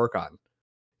wouldn't work on.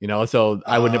 So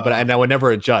I would, I would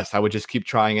never adjust. I would just keep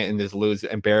trying it and just lose,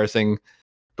 embarrassing.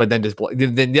 But then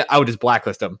then I would just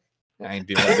blacklist them. I ain't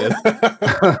doing this.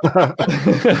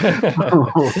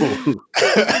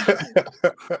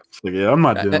 Yeah, I'm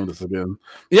not doing this again.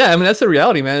 Yeah, I mean that's the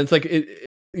reality, man. It's like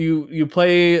you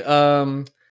play.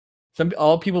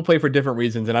 All people play for different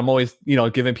reasons, and I'm always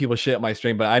giving people shit at my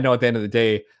stream. But I know at the end of the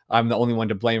day, I'm the only one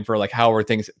to blame for like however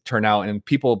things turn out, and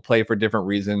people play for different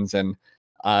reasons, and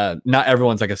not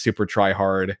everyone's like a super try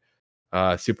hard,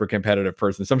 super competitive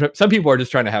person. Some people are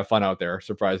just trying to have fun out there.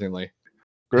 Surprisingly.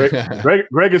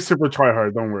 Greg is super try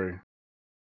hard. Don't worry.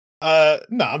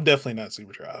 No, I'm definitely not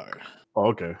super try hard. Oh,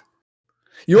 okay.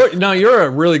 You're a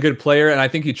really good player, and I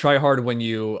think you try hard when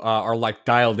you are like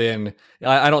dialed in.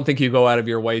 I don't think you go out of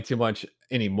your way too much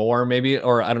anymore, maybe,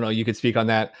 or I don't know. You could speak on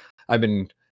that. I've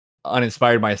been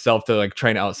uninspired myself to like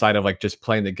train outside of like just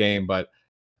playing the game, but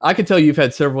I can tell you've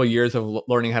had several years of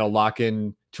learning how to lock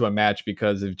in to a match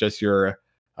because of just your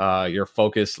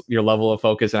focus, your level of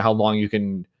focus, and how long you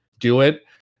can do it.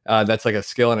 That's like a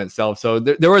skill in itself. So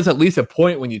there was at least a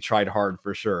point when you tried hard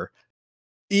for sure.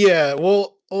 Yeah,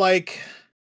 well, like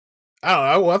I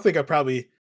don't know. I think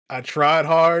I tried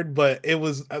hard, but it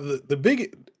was the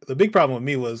big problem with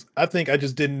me was I think I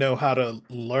just didn't know how to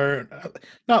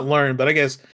not learn, but I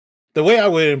guess the way I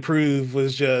would improve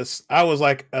was I was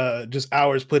like just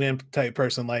hours put in type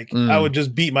person. Like I would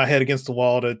just beat my head against the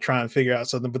wall to try and figure out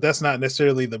something, but that's not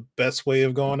necessarily the best way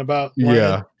of going about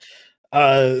learning.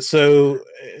 Yeah. So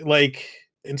like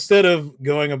instead of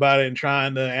going about it and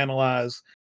trying to analyze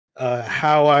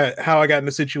how I got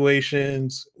into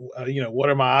situations, what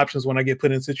are my options when I get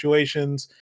put in situations,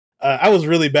 I was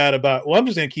really bad about, I'm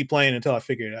just gonna keep playing until I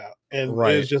figure it out. And it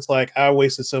was just like I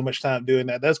wasted so much time doing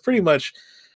that. That's pretty much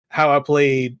how I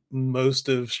played most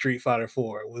of Street Fighter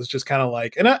 4. It was just kind of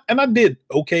like, and I did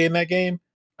okay in that game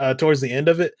towards the end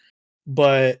of it,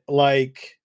 but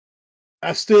like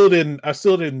I still didn't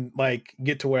like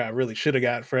get to where I really should have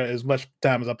got for as much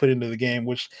time as I put into the game,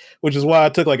 which is why I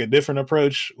took like a different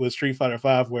approach with Street Fighter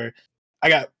 5, where I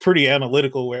got pretty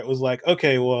analytical, where it was like,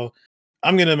 okay, well,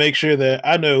 I'm gonna make sure that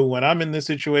I know when I'm in this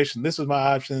situation, this is my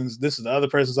options, this is the other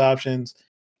person's options.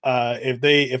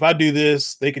 If I do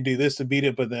this, they could do this to beat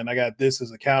it, but then I got this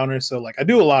as a counter. So like I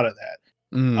do a lot of that.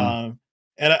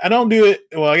 And I don't do it,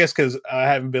 well, I guess because I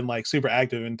haven't been like super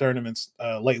active in tournaments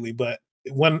lately, but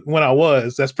when I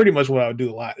was, that's pretty much what I would do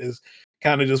a lot, is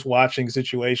kind of just watching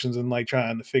situations and like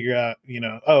trying to figure out,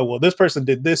 oh, well, this person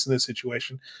did this in this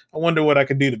situation. I wonder what I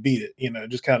could do to beat it,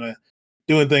 just kind of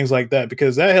doing things like that,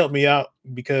 because that helped me out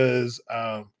because,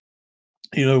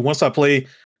 once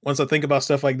I think about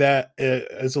stuff like that,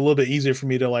 it's a little bit easier for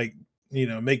me to like,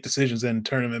 make decisions in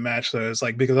tournament match. So it's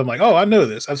like, because I'm like, oh, I know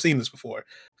this, I've seen this before,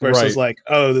 versus like,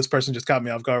 oh, this person just caught me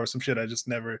off guard with some shit I just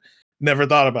never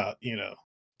thought about,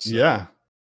 So. Yeah.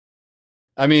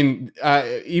 I mean,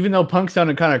 even though Punk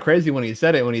sounded kind of crazy when he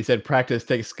said practice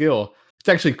takes skill, it's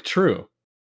actually true.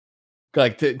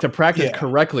 Like to practice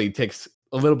correctly takes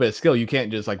a little bit of skill. You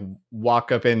can't just like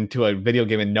walk up into a video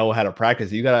game and know how to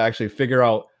practice. You got to actually figure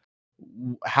out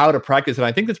how to practice. And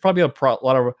I think that's probably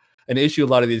an issue a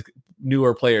lot of these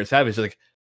newer players have, is like,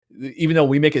 even though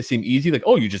we make it seem easy, like,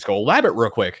 oh, you just go lab it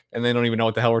real quick, and they don't even know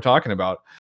what the hell we're talking about.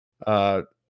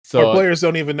 So our players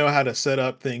don't even know how to set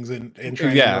up things in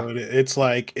training mode. It's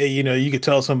like, you could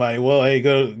tell somebody, well, hey,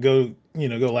 go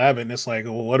lab it. And it's like,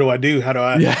 well, what do I do? How do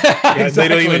I? Yeah, exactly. They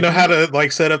don't even know how to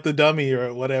like set up the dummy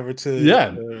or whatever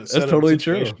that's totally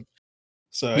true.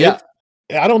 So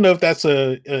I don't know if that's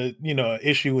a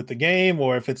issue with the game,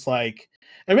 or if it's like,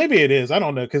 and maybe it is. I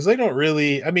don't know, because they don't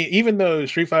really. I mean, even though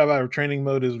Street Fighter training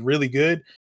mode is really good,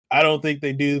 I don't think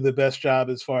they do the best job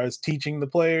as far as teaching the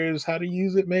players how to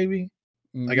use it. Maybe.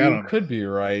 Like, I don't know. Could be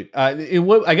right.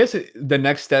 I guess the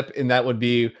next step in that would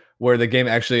be where the game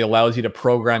actually allows you to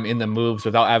program in the moves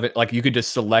without having, like, you could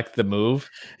just select the move.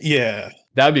 Yeah,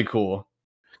 that'd be cool.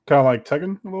 Kind of like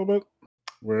Tekken a little bit.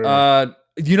 Where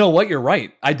you know what? You're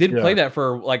right. I did play that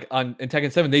for like in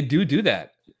Tekken 7. They do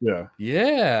that.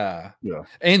 Yeah.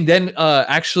 And then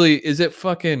actually, is it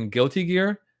fucking Guilty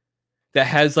Gear that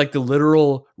has like the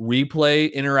literal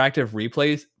interactive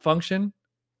replays function?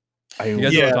 You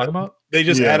guys know what I'm talking about? They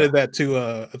just Yeah. added that to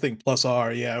I think plus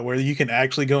R, yeah, where you can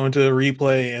actually go into a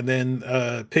replay and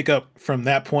then pick up from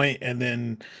that point and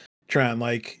then try and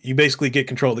like you basically get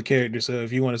control of the character. So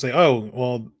if you want to say, oh,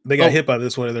 well, they got hit by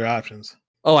this, what are their options?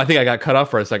 Oh, I think I got cut off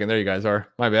for a second. There you guys are.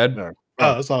 My bad. Yeah.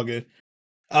 Oh, it's all good.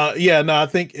 Yeah, no, I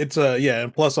think it's yeah,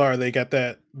 and plus R they got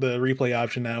the replay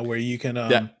option now where you can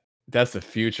that's the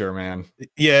future, man.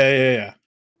 Yeah.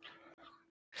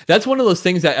 That's one of those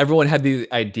things that everyone had the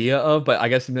idea of, but I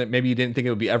guess maybe you didn't think it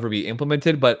would ever be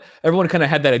implemented. But everyone kind of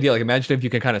had that idea. Like, imagine if you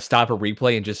can kind of stop a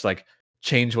replay and just like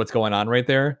change what's going on right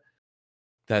there.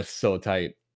 That's so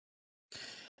tight.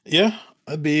 Yeah,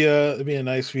 it'd be a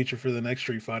nice feature for the next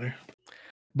Street Fighter.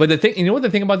 But the thing, you know what the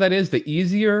thing about that is, the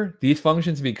easier these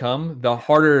functions become, the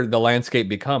harder the landscape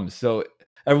becomes. So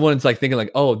everyone's like thinking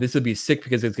like, oh, this would be sick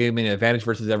because it's giving me an advantage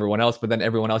versus everyone else, but then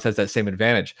everyone else has that same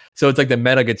advantage. So it's like the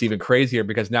meta gets even crazier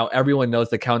because now everyone knows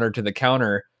the counter to the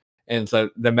counter, and so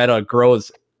the meta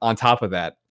grows on top of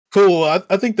that. Cool.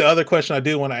 I think the other question I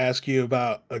did want to ask you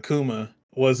about Akuma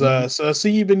was so I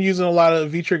see you've been using a lot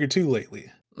of V Trigger 2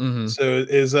 lately. So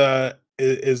is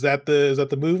that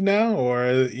the move now, or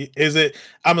is it?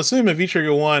 I'm assuming V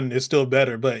Trigger 1 is still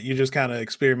better, but you're just kind of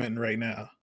experimenting right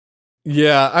now.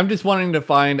 Yeah, I'm just wanting to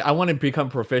I want to become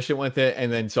proficient with it,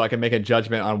 and then so I can make a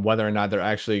judgment on whether or not they're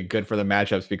actually good for the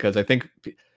matchups, because I think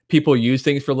people use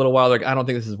things for a little while. Like, I don't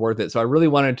think this is worth it. So I really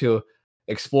wanted to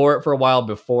explore it for a while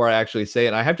before I actually say it.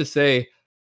 And I have to say,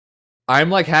 I'm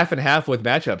like half and half with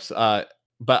matchups.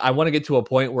 But I want to get to a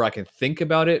point where I can think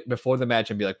about it before the match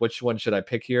and be like, which one should I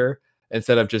pick here?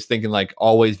 Instead of just thinking like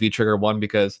always V Trigger 1,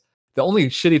 because the only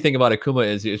shitty thing about Akuma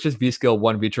is it's just V skill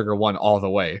 1, V Trigger 1 all the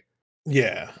way.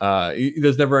 Yeah.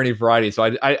 There's never any variety.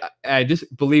 So I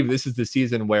just believe this is the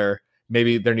season where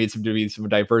maybe there needs to be some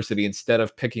diversity. Instead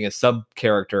of picking a sub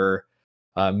character,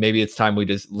 maybe it's time we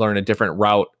just learn a different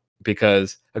route,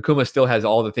 because Akuma still has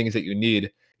all the things that you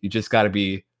need. You just got to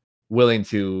be willing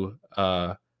to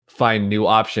find new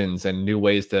options and new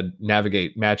ways to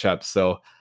navigate matchups. So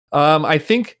I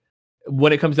think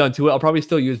when it comes down to it, I'll probably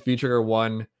still use V Trigger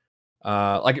 1.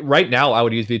 Like right now, I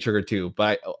would use V Trigger 2,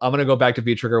 but I'm gonna go back to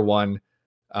V Trigger 1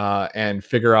 and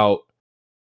figure out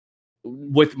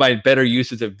with my better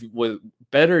usage of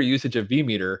V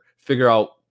meter, figure out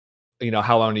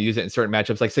how I want to use it in certain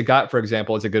matchups. Like Sagat, for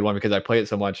example, is a good one because I play it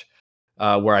so much.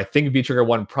 Where I think V Trigger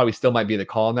 1 probably still might be the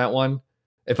call on that one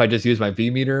if I just use my V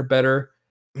meter better.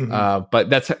 But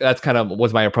that's kind of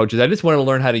was my approach. Is I just want to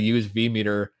learn how to use V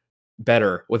meter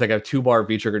better with like a 2-bar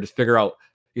V trigger. Just figure out,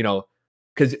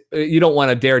 because you don't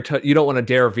want to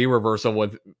dare V reversal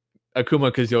with Akuma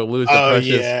because you'll lose the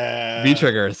precious V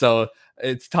trigger. So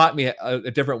it's taught me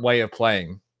a different way of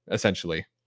playing, essentially.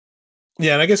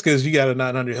 Yeah, and I guess because you got a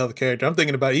 900 health character, I'm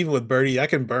thinking about even with Birdie, I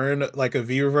can burn like a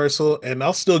V reversal and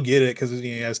I'll still get it because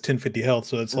he has 1050 health.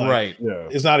 So it's like,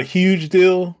 it's not a huge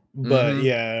deal. But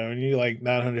yeah, when you like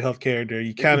 900 health character,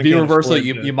 you kind of V reversal.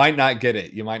 You might not get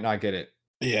it.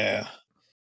 Yeah.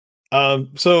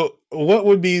 So what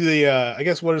would be the I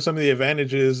guess what are some of the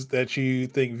advantages that you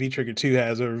think V Trigger 2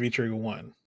 has over V Trigger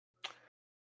 1?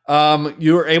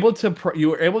 You were able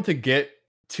to get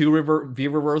 2 V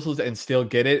reversals and still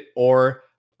get it, or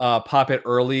pop it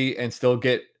early and still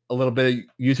get a little bit of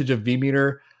usage of V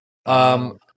meter.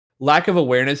 Lack of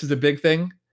awareness is a big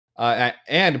thing,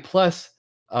 and plus,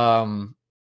 like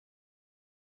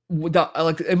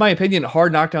in my opinion,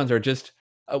 hard knockdowns are just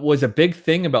was a big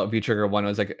thing about V Trigger 1. It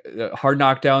was like hard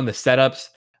knockdown, the setups,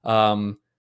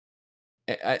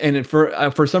 and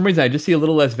for some reason I just see a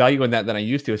little less value in that than I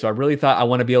used to. So I really thought I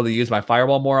want to be able to use my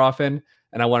fireball more often,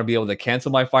 and I want to be able to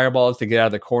cancel my fireballs to get out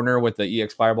of the corner with the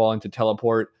EX fireball and to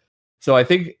teleport. So I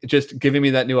think just giving me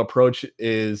that new approach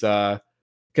is can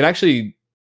actually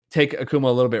take Akuma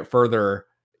a little bit further,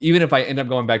 even if I end up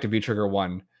going back to V Trigger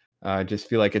 1. I just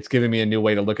feel like it's giving me a new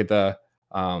way to look at the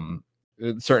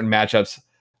certain matchups.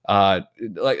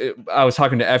 Like I was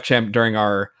talking to F-Champ during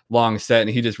our long set, and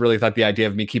he just really thought the idea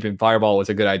of me keeping fireball was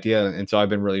a good idea, and so I've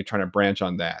been really trying to branch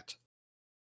on that.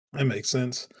 That makes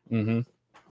sense. And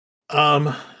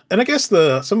I guess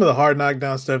some of the hard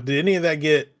knockdown stuff, did any of that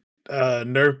get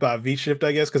nerfed by V shift?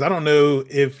 I guess because I don't know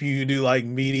if you do like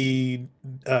meaty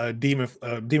demon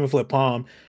flip palm.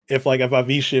 If I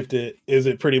V shift it, is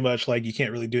it pretty much like you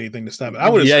can't really do anything to stop it? I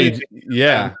would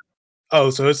yeah. Oh,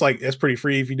 so it's like that's pretty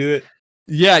free if you do it.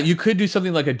 Yeah, you could do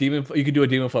something like you could do a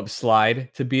demon flip slide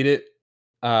to beat it,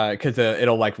 because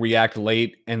it'll like react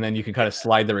late, and then you can kind of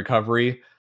slide the recovery.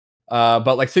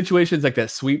 But like situations like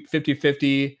that sweep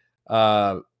 50-50,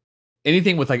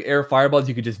 anything with like air fireballs,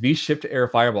 you could just V shift air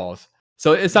fireballs.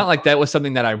 So it's not like that was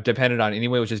something that I depended on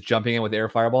anyway, was just jumping in with air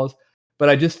fireballs. But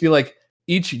I just feel like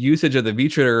each usage of the V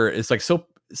trigger is like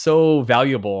so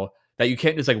valuable that you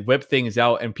can't just like whip things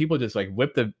out, and people just like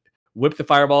whip the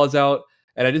fireballs out.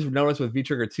 And I just noticed with V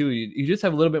trigger 2, you just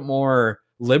have a little bit more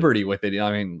liberty with it. You know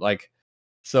what I mean? Like,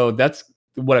 so that's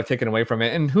what I've taken away from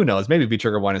it. And who knows, maybe V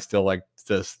trigger 1 is still like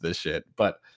this shit,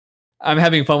 but I'm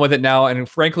having fun with it now. And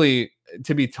frankly,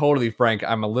 to be totally frank,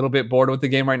 I'm a little bit bored with the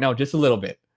game right now, just a little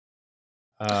bit.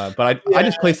 But I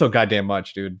just play so goddamn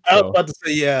much, dude. I was So, about to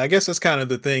say, yeah, I guess that's kind of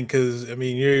the thing, because I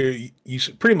mean, you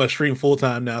should pretty much stream full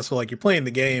time now, so like you're playing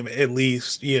the game at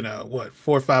least, you know, what,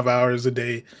 4 or 5 hours a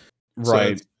day, so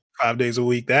right. it's 5 days a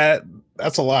week.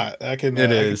 That's a lot. I can It I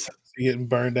can is. see getting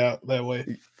burned out that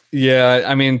way. Yeah,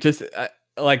 I mean, just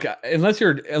like unless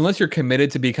you're committed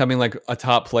to becoming like a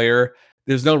top player,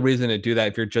 there's no reason to do that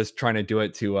if you're just trying to do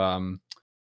it to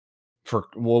for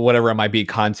whatever it might be,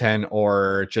 content,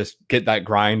 or just get that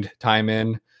grind time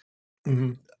in.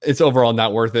 Mhm. It's overall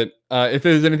not worth it. If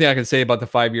there's anything I can say about the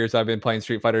 5 years I've been playing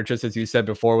Street Fighter, just as you said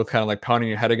before, with kind of like pounding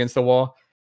your head against the wall,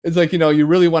 it's like, you know, you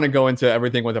really want to go into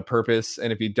everything with a purpose,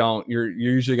 and if you don't, you're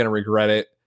usually going to regret it.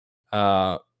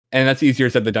 And that's easier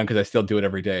said than done, because I still do it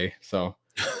every day. So,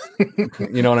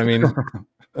 you know what I mean?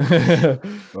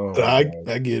 Oh, I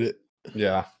God. get it.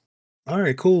 Yeah. All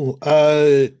right, cool.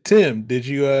 Tim, did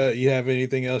you have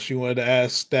anything else you wanted to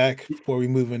ask Stack before we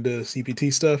move into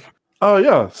CPT stuff? Oh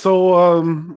yeah.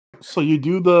 So you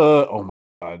do the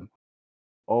god.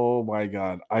 Oh my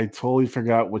god. I totally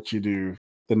forgot what you do.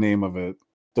 The name of it.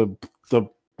 The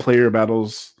player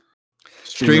battles.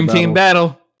 Stream streamer team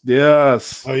battles. battle.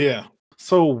 Yes. Oh yeah.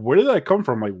 So where did that come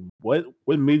from? Like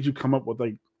what made you come up with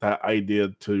like that idea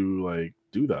to like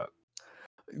do that?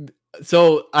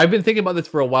 So I've been thinking about this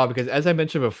for a while, because as I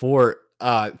mentioned before,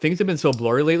 things have been so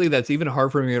blurry lately that's even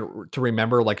hard for me to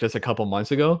remember like just a couple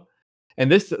months ago.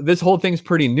 And this whole thing's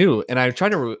pretty new. And I try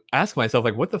to ask myself,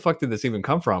 like, what the fuck did this even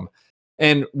come from?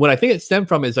 And what I think it stemmed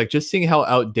from is like just seeing how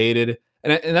outdated,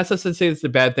 and that's not to say it's a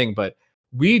bad thing, but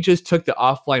we just took the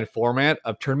offline format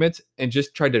of tournaments and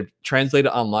just tried to translate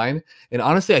it online. And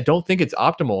honestly, I don't think it's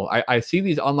optimal. I see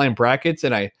these online brackets,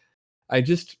 and I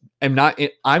just I'm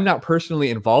not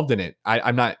personally involved in it.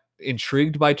 I'm not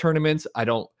intrigued by tournaments. I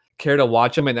don't care to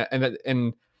watch them,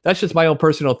 and that's just my own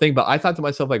personal thing. But I thought to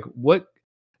myself, like, what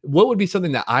would be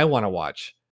something that I want to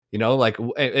watch? You know, like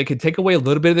it could take away a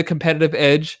little bit of the competitive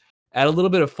edge, add a little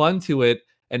bit of fun to it,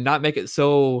 and not make it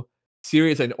so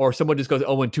serious. And or someone just goes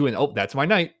 0-2 and oh, that's my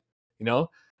night. You know,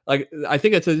 like I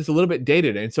think it's just a little bit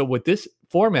dated. And so with this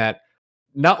format,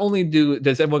 not only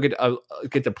does everyone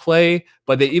get to play,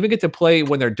 but they even get to play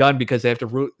when they're done, because they have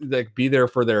to like be there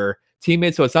for their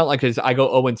teammates. So it's not like I go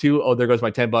 0-2, oh, there goes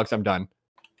my $10, I'm done.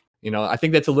 You know, I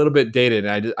think that's a little bit dated,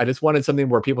 and I just wanted something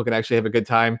where people can actually have a good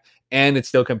time, and it's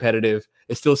still competitive.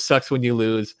 It still sucks when you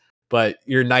lose, but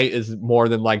your night is more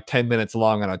than like 10 minutes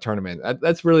long on a tournament.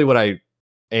 That's really what I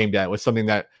aimed at, was something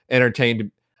that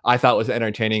I thought was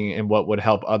entertaining and what would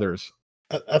help others.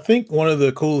 I think one of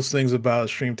the coolest things about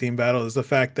Stream Team Battle is the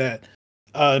fact that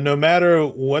no matter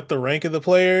what the rank of the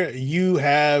player, you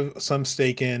have some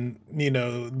stake in, you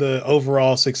know, the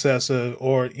overall success of,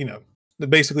 or, you know,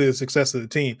 basically the success of the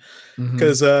team. Mhm.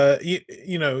 Because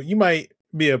you know, you might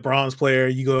be a bronze player,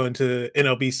 you go into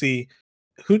NLBC,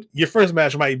 your first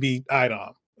match might be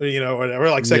IDOM, you know, or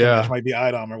like second match Yeah. might be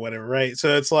IDOM or whatever, right?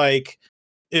 So it's like,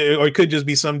 or it could just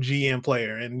be some GM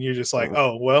player, and you're just like,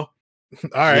 oh well,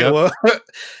 all right, Yep. well,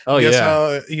 Oh guess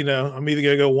yeah. you know, I'm either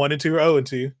gonna go 1-2 or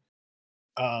 0-2.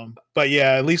 But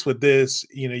yeah, at least with this,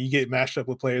 you know, you get matched up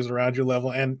with players around your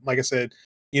level, and like I said,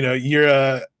 you know,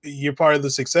 you're part of the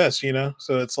success, you know,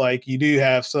 so it's like you do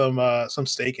have some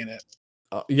stake in it.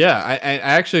 Yeah, I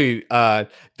actually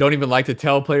don't even like to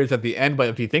tell players at the end, but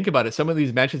if you think about it, some of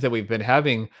these matches that we've been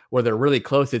having where they're really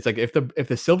close, it's like if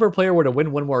the silver player were to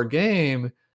win one more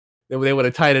game, they would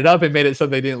have tied it up and made it so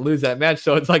they didn't lose that match.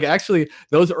 So it's like actually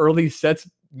those early sets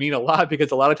mean a lot,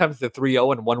 because a lot of times it's a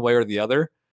 3-0 in one way or the other.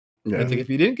 And Yeah. it's like if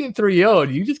you didn't get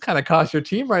 3-0, you just kind of cost your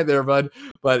team right there, bud.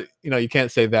 But you know, you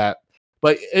can't say that.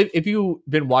 But if you've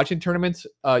been watching tournaments,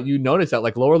 you notice that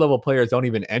like lower level players don't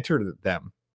even enter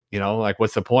them. You know, like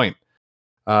what's the point?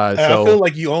 And I feel So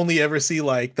like you only ever see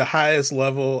like the highest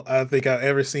level I think I've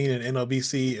ever seen in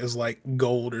NLBC is like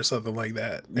gold or something like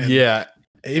that. And yeah,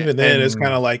 even then, it's kind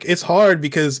and of like it's hard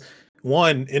because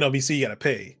one, NLBC you got to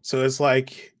pay, so it's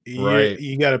like right,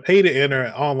 you got to pay to enter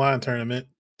an online tournament.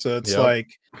 So it's yep,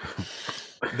 like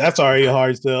that's already a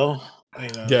hard sell, you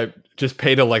know. yeah, just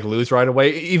pay to like lose right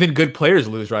away. Even good players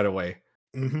lose right away.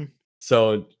 Hmm.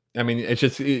 So I mean, it's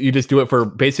just you just do it for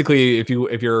basically if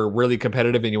you're really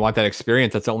competitive and you want that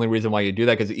experience, that's the only reason why you do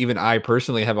that. Because even I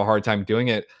personally have a hard time doing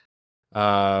it,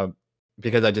 uh,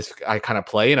 because I kind of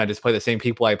play and I just play the same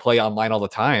people I play online all the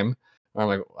time. I'm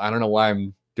like, I don't know why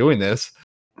I'm doing this,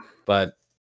 but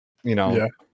Yeah.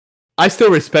 I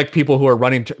still respect people who are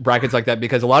running brackets like that,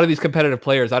 because a lot of these competitive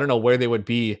players, I don't know where they would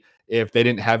be if they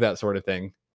didn't have that sort of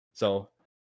thing. So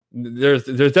there's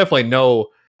definitely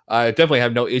I definitely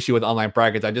have no issue with online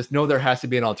brackets. I just know there has to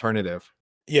be an alternative.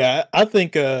 Yeah, I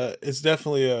think it's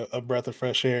definitely a breath of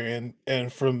fresh air,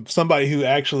 and from somebody who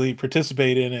actually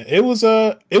participated in it, it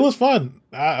was fun.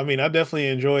 I mean, I definitely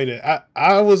enjoyed it.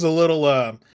 I was a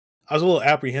little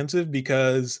apprehensive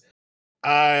because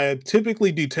I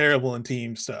typically do terrible in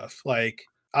team stuff. Like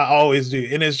I always do,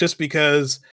 and it's just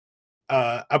because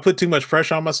I put too much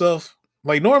pressure on myself.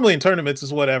 Like normally in tournaments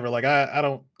is whatever. Like I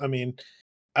don't. I mean,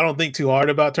 I don't think too hard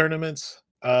about tournaments,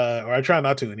 or I try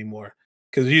not to anymore.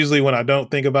 Because usually when I don't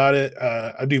think about it,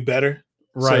 I do better.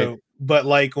 Right. So, but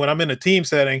like when I'm in a team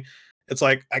setting, it's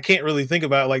like I can't really think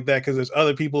about it like that because there's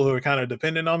other people who are kind of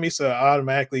dependent on me. So I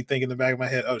automatically think in the back of my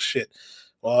head, "Oh shit,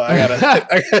 well I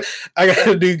gotta, I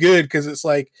gotta do good," because it's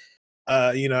like,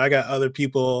 I got other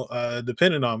people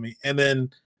dependent on me. And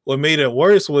then what made it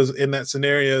worse was in that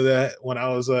scenario that when I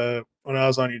was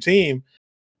on your team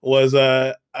was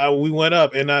we went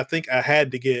up and I think I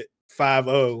had to get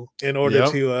 5-0 in order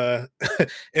Yep. to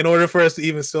in order for us to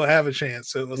even still have a chance.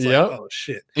 So it was like, Yep. oh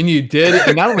shit. And you did,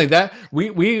 and not only that,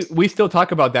 we still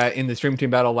talk about that in the Stream Team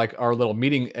Battle, like our little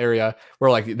meeting area, where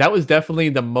like that was definitely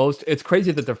the most. It's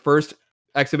crazy that the first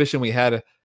exhibition we had,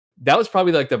 that was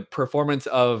probably like the performance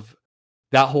of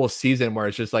that whole season, where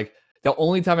it's just like the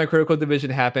only time a critical division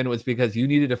happened was because you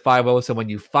needed a 5-0. So when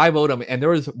you 5-0'd them, and there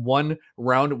was one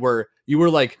round where you were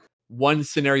like one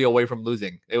scenario away from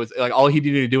losing. It was like all he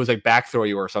needed to do was like back throw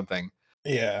you or something.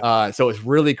 Yeah. So it's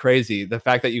really crazy the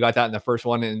fact that you got that in the first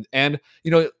one, and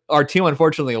our team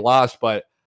unfortunately lost, but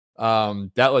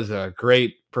that was a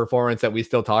great performance that we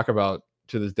still talk about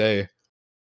to this day.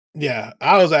 Yeah.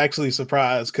 I was actually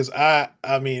surprised because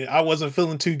I mean I wasn't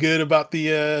feeling too good about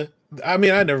the I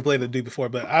mean I never played the dude before,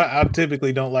 but I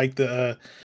typically don't like the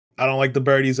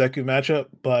Birdie Zeku matchup,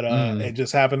 but it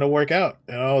just happened to work out.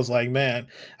 And I was like, man,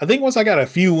 I think once I got a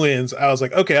few wins, I was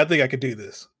like, okay, I think I could do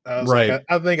this. I was Right. like,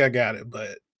 I think I got it.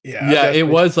 But yeah, I Yeah, it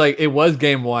definitely was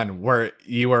game one where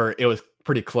it was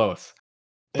pretty close.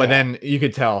 But yeah. then you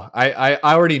could tell. I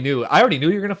already knew. I already knew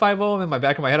you were gonna 5-0 in my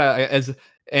back of my head. As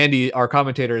Andy, our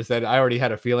commentator, said, I already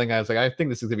had a feeling. I was like, I think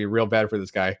this is gonna be real bad for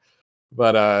this guy.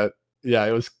 But yeah,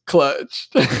 it was clutch.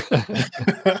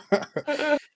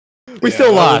 We Yeah,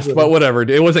 still that was lost, but whatever.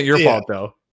 It wasn't your fault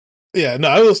though. Yeah,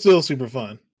 no, it was still super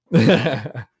fun.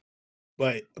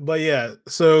 But yeah,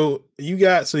 so you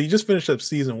just finished up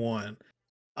season 1.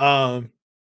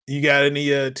 You got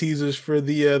any teasers for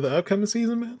the upcoming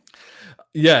season, man?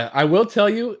 Yeah, I will tell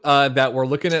you that we're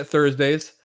looking at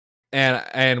Thursdays,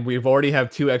 and we've already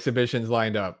have 2 exhibitions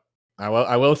lined up.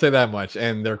 I will say that much,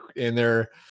 and they're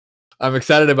I'm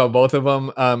excited about both of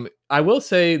them. I will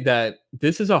say that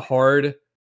this is a hard.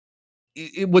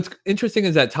 What's interesting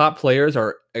is that top players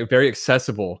are very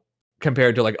accessible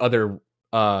compared to like other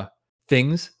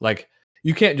things. Like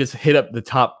you can't just hit up the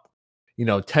top,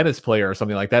 tennis player or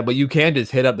something like that, but you can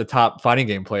just hit up the top fighting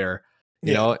game player.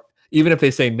 Even if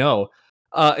they say no.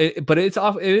 But it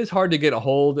is hard to get a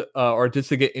hold or just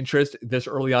to get interest this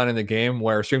early on in the game,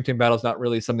 where Stream Team Battle is not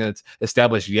really something that's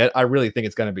established yet. I really think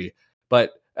it's going to be,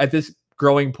 but at this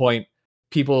growing point,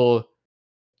 people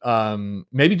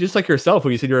maybe just like yourself,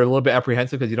 where you said you're a little bit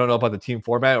apprehensive because you don't know about the team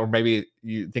format, or maybe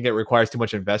you think it requires too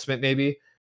much investment, maybe.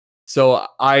 So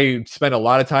I spent a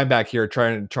lot of time back here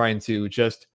trying to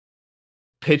just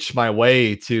pitch my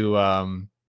way to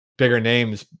bigger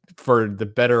names for the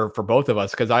better for both of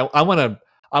us, because I want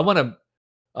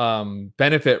to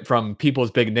benefit from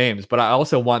people's big names, but I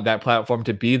also want that platform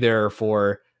to be there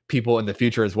for people in the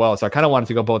future as well. So I kind of wanted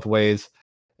to go both ways.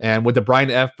 And with the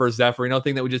Brian F versus Zaffarino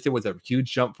thing that we just did was a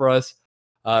huge jump for us.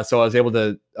 So I was able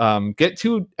to get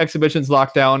 2 exhibitions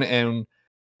locked down, and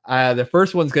the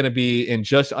first one's going to be in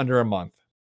just under a month.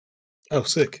 Oh,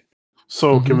 sick.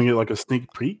 So can we get like a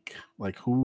sneak peek? Like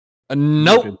who?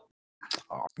 Nope.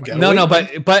 No,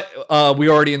 but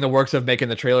we're already in the works of making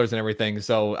the trailers and everything.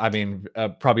 So I mean,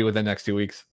 probably within the next 2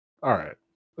 weeks. All right,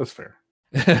 that's fair.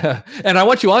 And I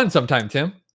want you on sometime,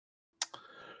 Tim.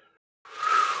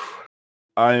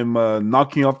 I'm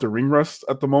knocking off the ring rust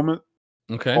at the moment.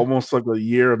 Okay. Almost like a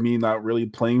year of me not really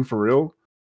playing for real.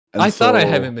 And I thought I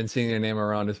haven't been seeing your name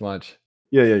around as much.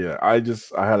 Yeah. I had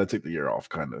to take the year off,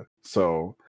 kind of.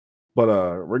 So, but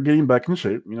we're getting back in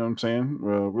shape. You know what I'm saying?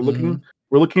 We're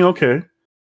looking okay.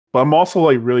 But I'm also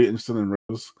like really interested in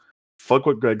Rose. Fuck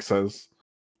what Greg says.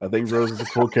 I think Rose is a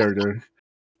cool character.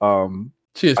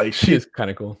 She is kind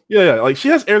of cool. Yeah, like she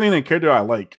has everything in a character I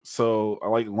like. So I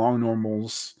like long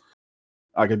normals.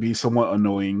 I could be somewhat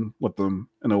annoying with them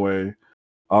in a way.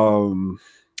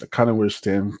 I kind of wish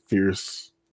Stan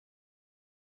Fierce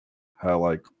had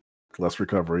like less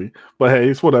recovery, but hey,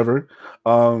 it's whatever.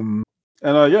 And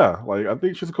yeah, like I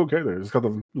think she's a cool character. Just got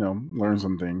to learn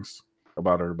some things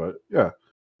about her. But yeah,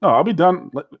 no, I'll be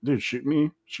done. Dude, shoot me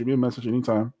a message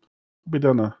anytime. I'll be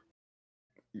done to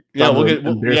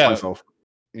embarrass myself.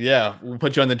 Yeah, we'll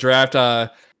put you on the draft.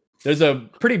 There's a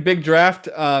pretty big draft,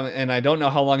 and I don't know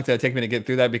how long it's gonna take me to get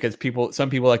through that because some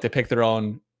people like to pick their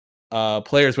own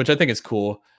players, which I think is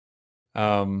cool.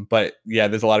 But yeah,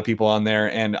 there's a lot of people on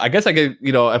there, and I guess I could,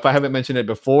 if I haven't mentioned it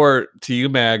before to you,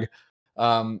 Mag,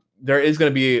 there is going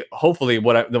to be hopefully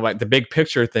the big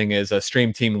picture thing is a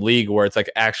stream team league where it's like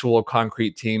actual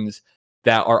concrete teams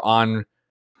that are on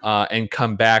and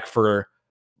come back for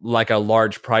like a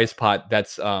large prize pot.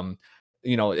 That's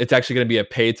it's actually going to be a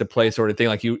pay to play sort of thing.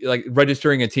 Like you like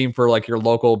registering a team for like your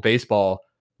local baseball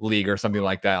league or something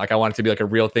like that. Like I want it to be like a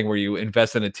real thing where you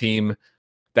invest in a team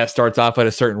that starts off at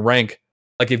a certain rank.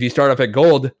 Like if you start off at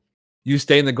gold, you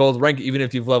stay in the gold rank even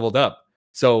if you've leveled up.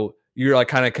 So you're like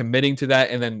kind of committing to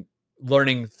that and then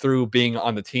learning through being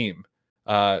on the team.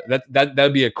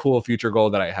 That'd be a cool future goal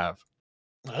that I have.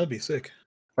 That'd be sick.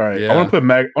 All right, yeah. I want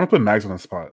to put Mags on the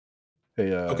spot.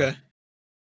 Hey, okay.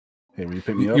 Hey, will you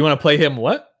pick me up? You want to play him?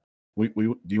 What? Do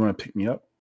you want to pick me up?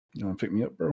 You want to pick me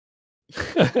up, bro?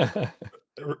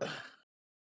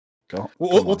 Go.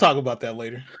 We'll talk about that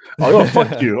later. Oh,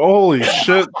 fuck you! Holy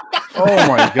shit! Oh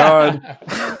my god!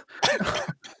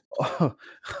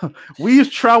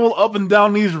 We've traveled up and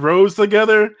down these roads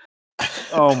together.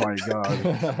 Oh my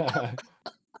god!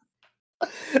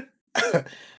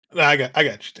 No, I got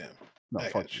you, Tim. No,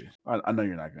 fuck you. I know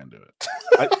you're not gonna do it.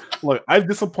 Look, I've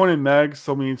disappointed Mag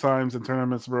so many times in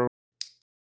tournaments, bro.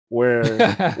 Where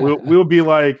we'll be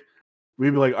like, all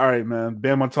right, man,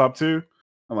 Bam on top 2.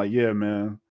 I'm like, yeah,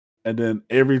 man. And then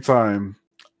every time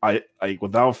I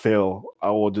without fail,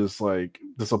 I will just like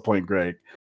disappoint Greg.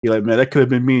 He's like, man, that could have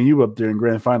been me and you up there in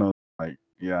grand final. Like,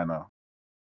 yeah, I know.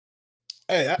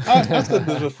 Hey, I said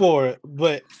this before,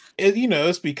 but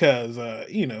it's because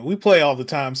we play all the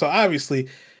time. So obviously,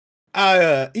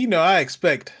 I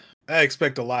expect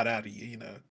a lot out of you.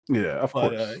 Yeah, of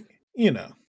course.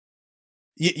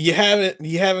 You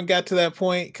haven't got to that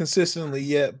point consistently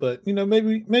yet, but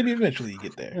maybe eventually you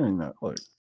get there. Look,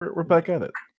 we're back at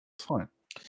it. It's fine.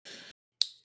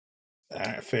 All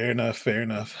right, fair enough.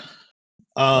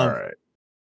 All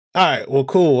right. Well,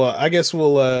 cool. I guess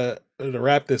we'll to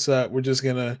wrap this up. We're just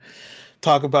gonna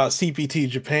talk about CPT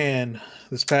Japan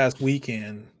this past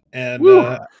weekend, and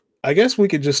I guess we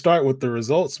could just start with the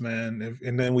results, man,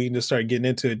 and then we can just start getting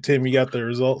into it. Tim, you got the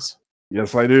results?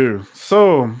 Yes, I do.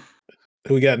 So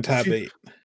who we got in top 8?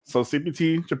 So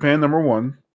CPT Japan number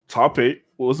 1, top 8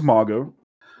 was Mago.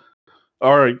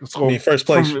 All right, so first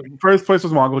place. First place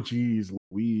was Mago. Jeez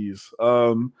Louise.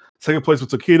 Second place was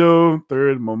Takedo.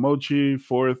 Third, Momochi.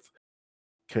 Fourth,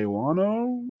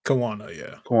 Kawano.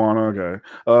 Yeah. Kawano. Okay.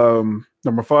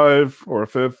 Number 5 or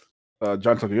 5th,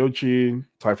 John Takeuchi.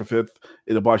 Tied for 5th,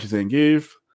 Itabashi Zangief.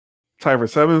 Tied for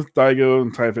 7th, Daigo,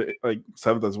 and tied for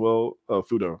 7th as well,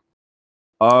 Fudo.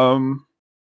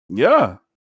 Yeah,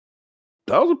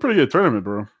 that was a pretty good tournament,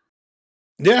 bro.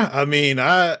 Yeah, I mean,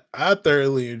 I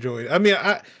thoroughly enjoyed it. I mean,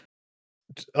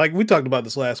 like we talked about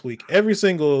this last week. Every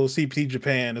single CPT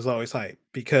Japan is always hype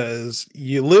because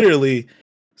you literally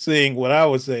seeing what I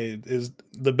would say is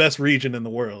the best region in the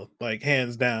world, like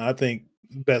hands down. I think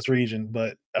best region,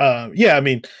 but yeah, I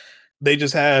mean, they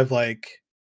just have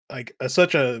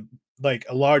such a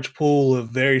large pool of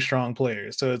very strong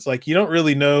players. So it's like you don't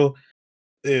really know.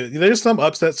 There's some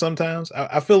upsets sometimes.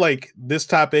 I feel like this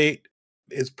top 8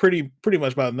 is pretty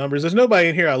much by the numbers. There's nobody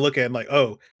in here I look at and like,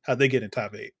 oh, how'd they get in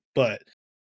top 8? But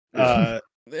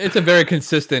it's a very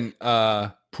consistent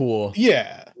pool.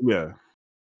 Yeah.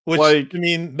 Which, I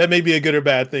mean, that may be a good or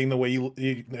bad thing, the way you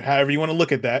however you want to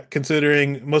look at that,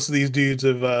 considering most of these dudes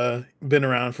have been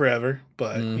around forever.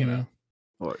 But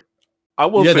Look, I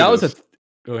will say that this. was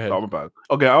go ahead.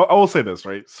 Okay, I will say this,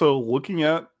 right? So looking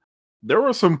at, there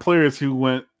were some players who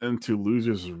went into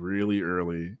losers really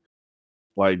early,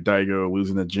 like Daigo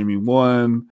losing to Jimmy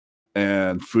 1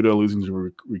 and Fudo losing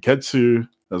to Riketsu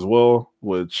as well,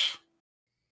 which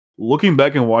looking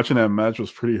back and watching that match was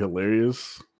pretty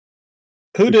hilarious.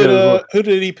 Who did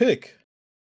he pick?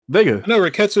 Vega. I know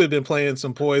Riketsu had been playing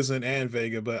some Poison and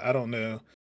Vega, but I don't know.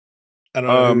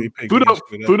 Who he picked.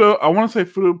 Fudo, I want to say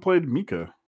Fudo played Mika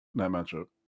in that matchup.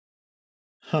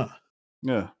 Huh.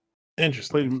 Yeah.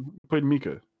 Interesting. Played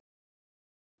Mika.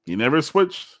 He never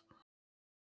switched.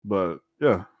 But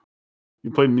yeah, he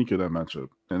played Nika that matchup,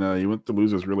 and he went to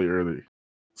losers really early.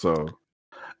 So,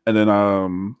 and then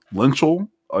Lynchel,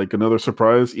 like another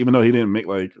surprise, even though he didn't make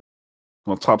like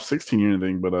top 16 or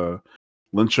anything, but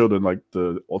Lynchel,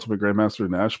 the Ultimate Grandmaster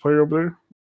Nash player over there,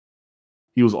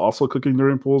 he was also cooking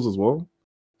during pools as well.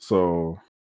 So,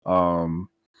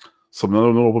 some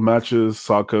other notable matches: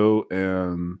 Sako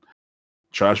and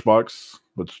Trashbox,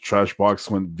 but Trashbox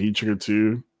went V Trigger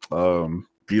 2,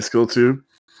 V Skill 2.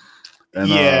 And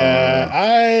yeah,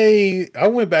 I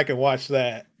went back and watched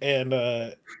that, and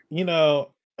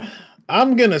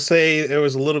I'm gonna say there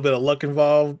was a little bit of luck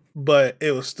involved, but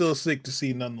it was still sick to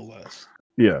see nonetheless.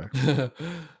 yeah.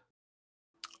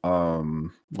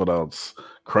 What else?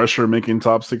 Crusher making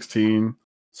top 16.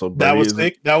 So That was Birdie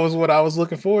sick. That was what I was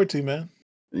looking forward to, man.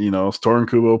 Storm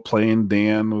Kubo playing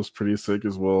Dan was pretty sick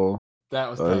as well. That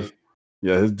was tight.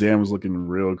 Yeah, his Dan was looking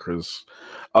real crisp.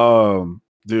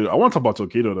 Dude, I want to talk about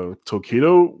Tokido though.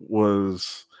 Tokido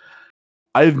was,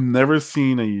 I've never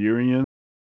seen a Urian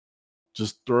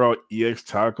just throw out EX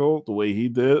tackle the way he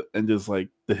did, and just like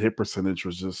the hit percentage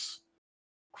was just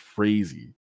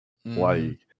crazy. Mhm.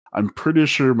 Like, I'm pretty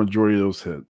sure majority of those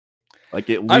hit, like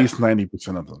at least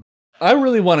 90% of them. I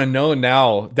really want to know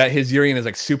now that his Urian is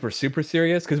like super, super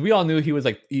serious, because we all knew he was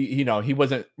like, he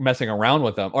wasn't messing around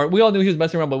with them, or we all knew he was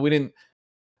messing around, but we didn't.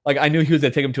 Like, I knew he was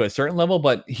going to take him to a certain level,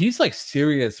 but he's like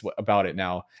serious about it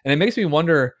now. And it makes me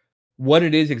wonder what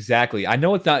it is exactly. I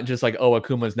know it's not just like, oh,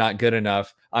 Akuma's not good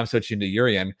enough, I'm switching to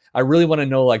Urian. I really want to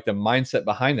know like the mindset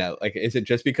behind that. Like, is it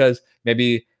just because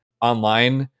maybe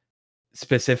online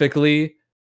specifically,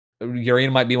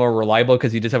 Urian might be more reliable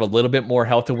because you just have a little bit more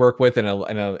health to work with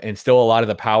and still a lot of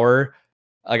the power?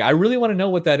 Like, I really want to know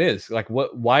what that is. Like,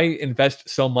 why invest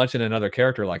so much in another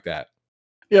character like that?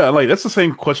 Yeah, like that's the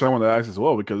same question I want to ask as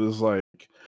well, because it's like,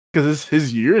 because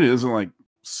his Urian isn't like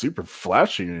super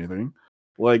flashy or anything.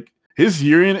 Like, his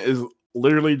Urian is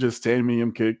literally just stand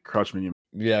medium kick, crouch medium,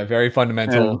 Yeah, very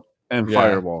fundamental. and Yeah.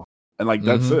 fireball, and like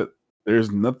that's it.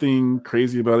 There's nothing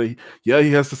crazy about it. Yeah,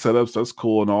 he has the setups, that's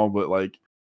cool and all, but like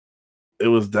it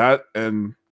was that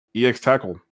and EX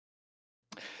tackle.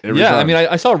 Yeah, time. I mean,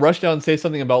 I saw Rushdown say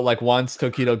something about like once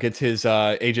Tokido gets his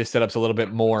Aegis setups a little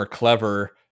bit more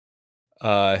clever,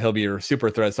 he'll be a super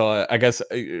threat. So I guess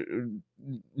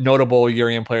notable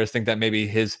Urian players think that maybe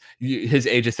his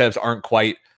Aegis setups aren't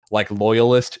quite like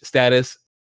loyalist status.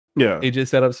 Yeah, Aegis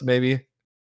setups maybe.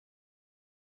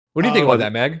 What do you think about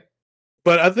that, Mag?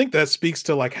 But I think that speaks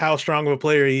to like how strong of a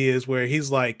player he is, where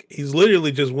he's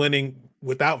literally just winning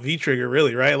without V trigger,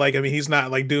 really, right? Like, I mean, he's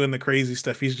not like doing the crazy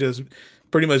stuff. He's just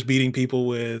pretty much beating people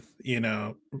with,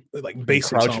 like basics.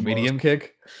 Crouch almost. medium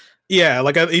kick. Yeah,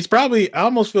 like he's probably. I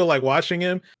almost feel like watching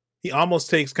him. He almost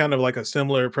takes kind of like a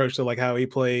similar approach to like how he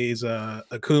plays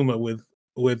Akuma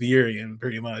with Urian,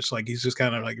 pretty much. Like, he's just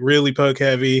kind of like really poke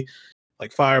heavy,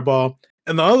 like fireball.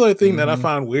 And the other thing that I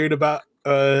find weird about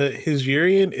his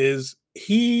Urian is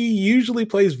he usually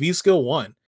plays V skill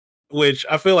 1, which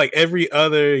I feel like every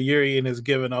other Urian has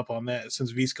given up on that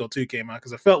since V skill 2 came out,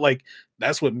 because I felt like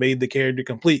that's what made the character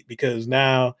complete, because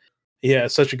now he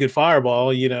has such a good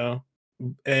fireball,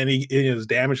 and his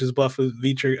damage is buffed with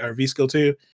V skill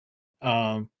 2.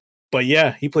 But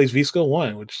yeah, he plays V skill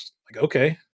 1, which like,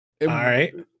 okay. All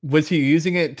right. Was he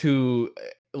using it to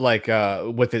like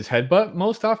with his headbutt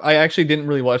most often? I actually didn't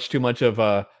really watch too much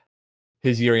of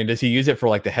his Urian. Does he use it for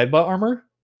like the headbutt armor?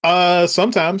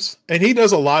 Sometimes. And he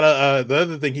does a lot of the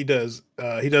other thing he does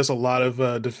a lot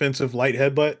of defensive light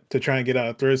headbutt to try and get out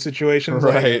of threat situations,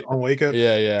 right, like on wake up.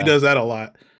 Yeah. He does that a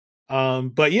lot.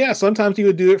 But yeah, sometimes he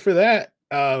would do it for that.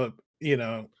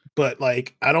 But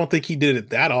like I don't think he did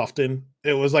it that often.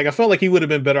 It was like I felt like he would have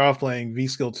been better off playing V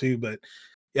skill 2, but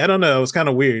yeah, I don't know. It was kind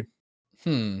of weird.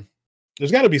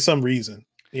 There's got to be some reason,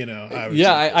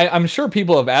 I'm sure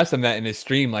people have asked him that in his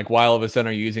stream, like why all of a sudden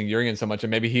are you using Urian so much,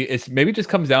 and maybe it just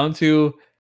comes down to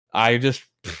I just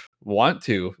want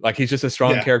to, like, he's just a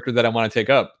strong character that I want to take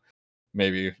up,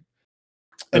 maybe.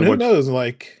 And who knows?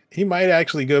 Like, he might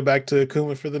actually go back to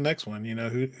Akuma for the next one.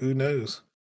 Who knows?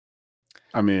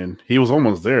 I mean, he was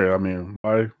almost there. I mean,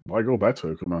 why go back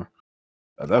to Akuma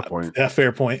at that point? Yeah,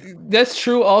 fair point. That's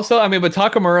true. Also, I mean, but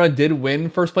Takamura did win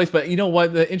first place. But you know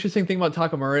what? The interesting thing about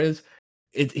Takamura is,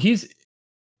 he's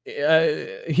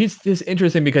just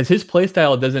interesting because his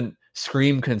playstyle doesn't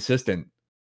scream consistent.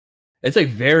 It's like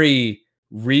very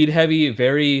read heavy,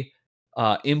 very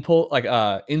impulse, like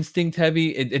instinct heavy.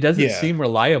 It doesn't seem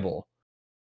reliable.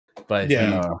 But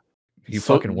he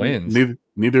fucking wins.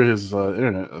 Neither his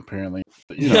internet apparently.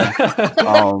 But, you know,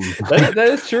 that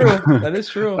is true. That is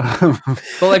true.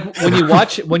 But like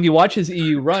when you watch his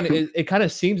EU run, it kind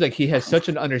of seems like he has such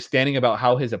an understanding about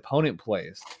how his opponent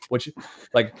plays. Which,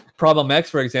 like Problem X,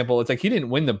 for example, it's like he didn't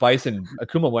win the Bison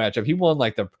Akuma matchup. He won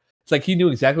like it's like he knew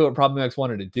exactly what Problem X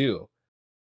wanted to do.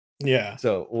 Yeah.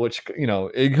 So, which, you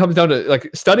know, it comes down to like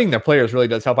studying the players really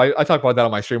does help. I talk about that on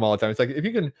my stream all the time. It's like if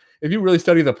you really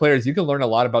study the players, you can learn a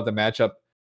lot about the matchup,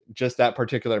 just that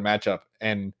particular matchup,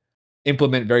 and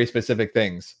implement very specific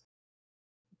things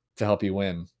to help you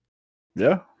win.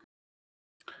 Yeah.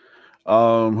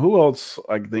 Who else?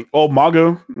 I think. Oh,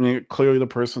 Mago. I mean, clearly the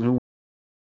person who.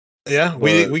 Yeah,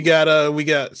 we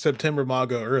got September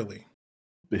Mago early.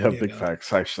 Yeah, big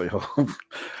facts actually.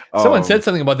 Someone said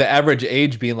something about the average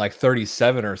age being like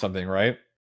 37 or something, right?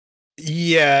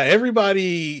 Yeah,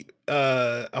 everybody.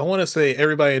 I want to say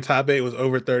everybody in top 8 was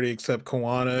over 30 except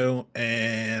Kawano,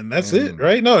 and that's it,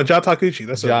 right? No, John Takuchi.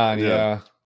 That's John. it.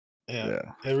 Yeah.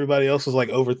 Everybody else was like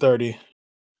over 30.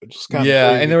 Which is kind of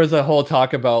crazy. And there was a whole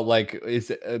talk about like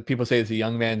people say it's a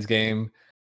young man's game,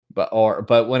 but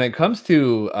when it comes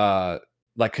to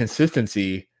like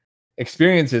consistency,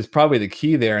 experience is probably the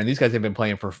key there. And these guys have been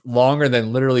playing for longer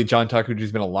than literally John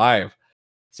Takuchi's been alive.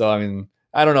 So I mean,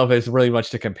 I don't know if there's really much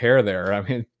to compare there. I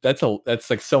mean, that's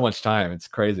like so much time. It's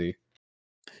crazy.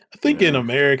 I think in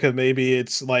America, maybe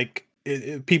it's like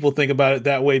people think about it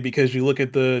that way because you look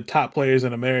at the top players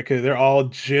in America, they're all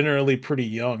generally pretty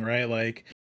young, right? Like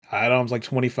Idom's like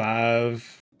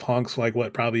 25, Punk's like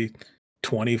what, probably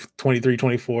 20, 23,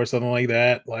 24, something like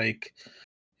that. Like,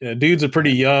 you know, dudes are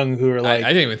pretty young who are like.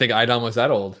 I didn't even think Idom was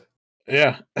that old.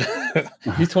 Yeah.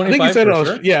 He's 25. I think he said for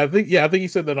sure? Yeah, I think he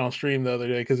said that on stream the other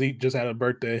day because he just had a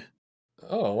birthday.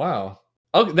 Oh wow.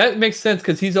 Oh, that makes sense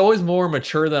because he's always more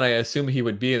mature than I assume he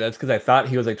would be. That's because I thought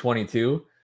he was like 22.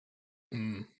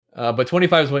 But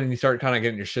 25 is when you start kind of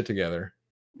getting your shit together.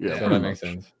 Yeah, so that makes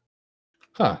sense.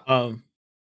 Huh.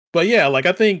 But yeah, like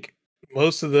I think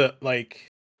most of the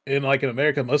in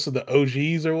America, most of the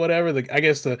OGs or whatever, I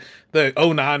guess the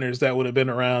 09ers that would have been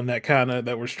around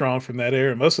that were strong from that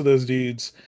era, most of those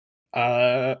dudes,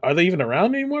 are they even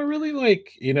around anymore? Really?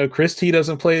 Like, you know, Chris T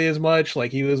doesn't play as much.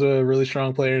 Like he was a really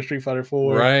strong player in Street Fighter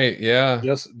 4. Right. Yeah.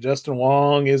 Justin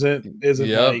Wong isn't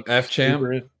like F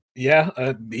champ. Yeah,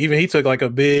 even he took like a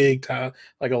big time,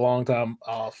 like a long time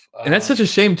off. And that's such a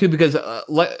shame too, because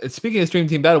speaking of Stream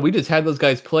Team Battle, we just had those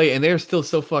guys play, and they're still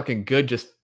so fucking good. Just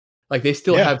like they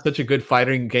still have such a good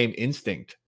fighting game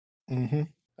instinct.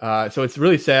 So it's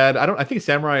really sad. I think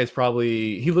Samurai is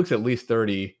he looks at least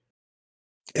 30.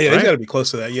 Yeah, right? He's got to be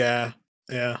close to that. Yeah.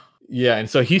 And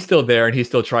so he's still there, and he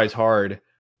still tries hard.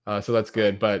 So that's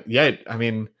good. But yeah, I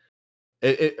mean,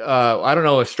 I don't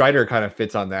know if Strider kind of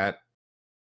fits on that.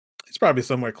 It's probably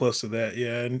somewhere close to that,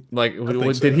 yeah. And like,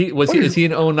 is he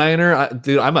an 09er?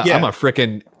 Dude, I'm a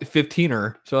freaking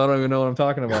 15er, so I don't even know what I'm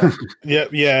talking about.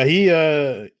 yeah. He,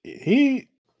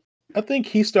 I think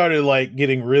he started like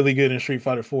getting really good in Street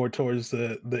Fighter 4 towards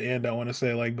the end. I want to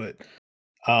say but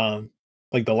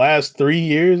like the last 3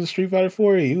 years of Street Fighter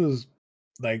 4, he was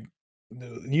like,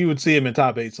 you would see him in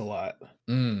top 8s a lot.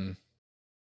 And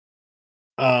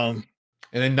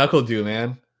then Knuckle Dew,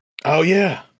 man. Oh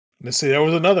yeah. Let's see, there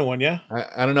was another one, yeah.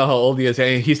 I don't know how old he is.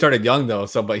 He started young though,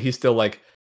 but he's still like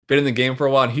been in the game for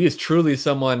a while. And he is truly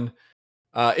someone.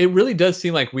 It really does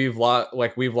seem like we've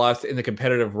lost in the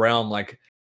competitive realm, like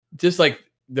just like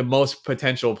the most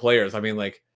potential players. I mean,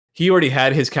 like he already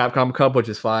had his Capcom Cup, which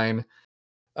is fine,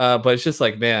 but it's just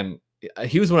like, man,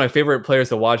 he was one of my favorite players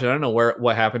to watch, and I don't know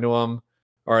what happened to him,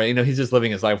 or you know, he's just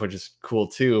living his life, which is cool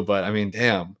too. But I mean,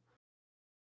 damn.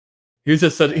 He's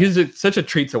such a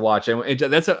treat to watch, and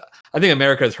I think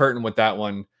America is hurting with that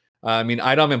one. I mean,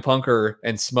 Idom and Punker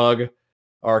and Smug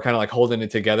are kind of like holding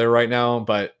it together right now,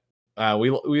 but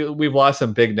we've lost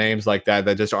some big names like that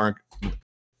just aren't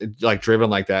like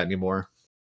driven like that anymore.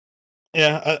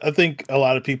 Yeah, I think a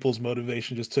lot of people's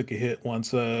motivation just took a hit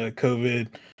once COVID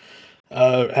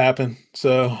happened.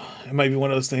 So it might be one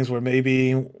of those things where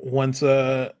maybe once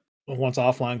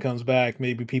offline comes back,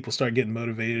 maybe people start getting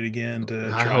motivated again to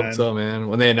try. I hope so, man.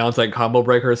 When they announce like Combo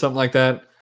Breaker or something like that.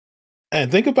 And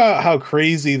think about how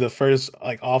crazy the first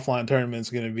like offline tournament is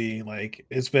going to be. Like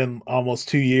it's been almost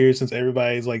 2 years since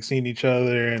everybody's like seen each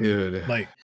other, and dude, like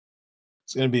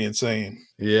it's going to be insane.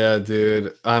 Yeah,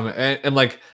 dude. And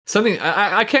like something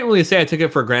I can't really say I took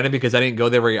it for granted because I didn't go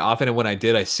there very often, and when I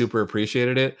did, I super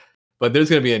appreciated it. But there's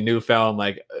going to be a newfound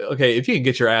like, okay, if you can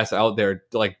get your ass out there,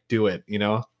 like do it, you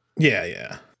know.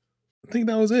 Yeah. I think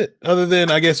that was it. Other than,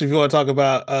 I guess, if you want to talk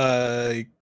about, is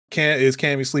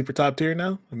Cammy sleeper top tier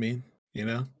now? I mean, you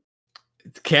know,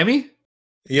 Cammy?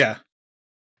 Yeah.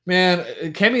 Man,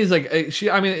 Cammy is like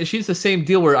I mean, she's the same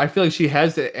deal where I feel like she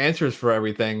has the answers for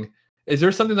everything. Is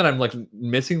there something that I'm like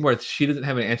missing where she doesn't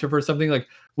have an answer for something? Like,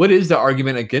 what is the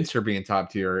argument against her being top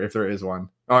tier, if there is one,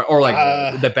 or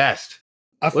like the best?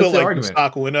 I What's feel the like the argument?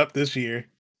 stock went up this year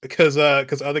because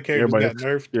other characters got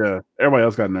nerfed. Yeah, everybody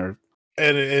else got nerfed.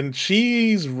 And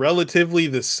she's relatively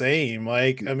the same.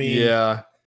 Like, I mean, Yeah,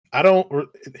 I don't.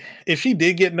 If she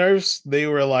did get nerfs, they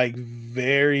were like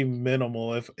very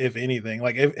minimal, if anything.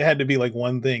 Like, it had to be like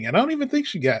one thing, and I don't even think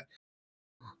she got.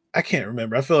 I can't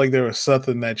remember. I feel like there was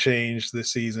something that changed this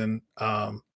season.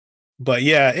 But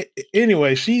yeah.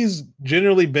 Anyway, she's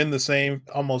generally been the same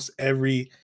almost every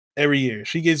year.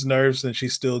 She gets nerfs and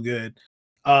she's still good.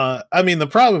 I mean, the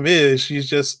problem is she's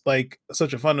just like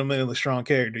such a fundamentally strong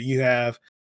character. You have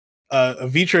a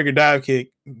V trigger dive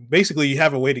kick. Basically, you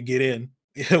have a way to get in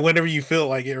whenever you feel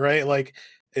like it, right? Like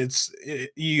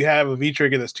you have a V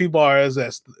trigger that's 2 bars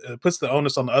that puts the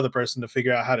onus on the other person to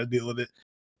figure out how to deal with it.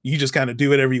 You just kind of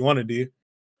do whatever you want to do,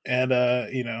 and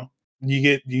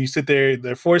you sit there.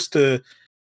 They're forced to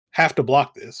have to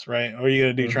block this, right? Or you're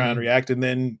gonna do try and react and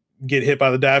then get hit by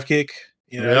the dive kick.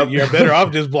 You're better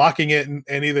off just blocking it and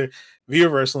either V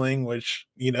reversaling, which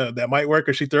that might work,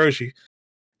 or she throws you.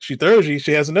 She throws you,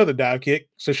 she has another dive kick,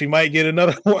 so she might get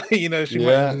another one. She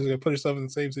might put herself in the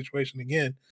same situation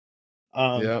again.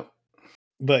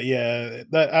 But yeah,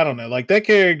 I don't know. Like that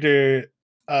character,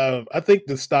 I think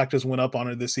the stock just went up on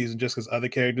her this season just because other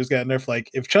characters got nerfed. Like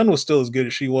if Chun was still as good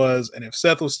as she was, and if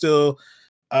Seth was still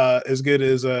as good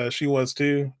as she was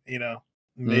too,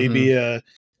 maybe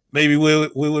maybe we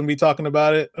wouldn't be talking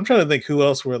about it. I'm trying to think who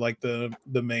else were like the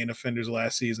main offenders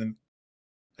last season.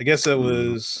 I guess it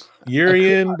was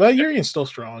Urian, but Urian's still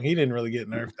strong. He didn't really get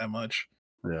nerfed that much.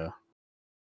 Yeah.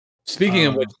 Speaking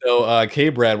of which, though,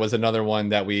 K-Brad was another one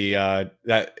that we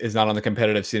that is not on the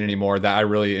competitive scene anymore that I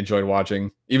really enjoyed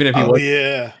watching. Even if he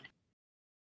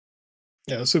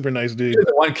was super nice dude.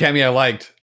 The one Cammy I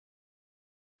liked.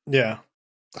 Yeah.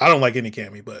 I don't like any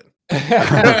Cammy, but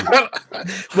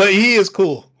but he is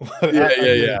cool.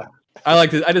 Yeah. I like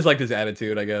this. I just like his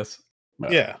attitude, I guess.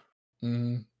 Yeah.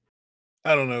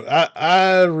 I don't know.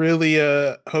 I really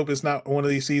hope it's not one of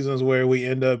these seasons where we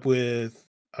end up with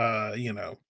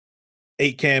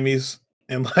 8 Cammies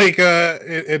and like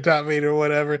in top 8 or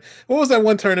whatever. What was that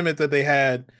one tournament that they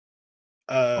had?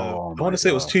 I want to say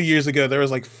it was 2 years ago. There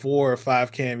was like 4 or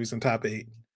 5 Cammies in top 8.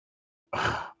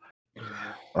 It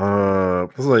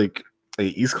was like a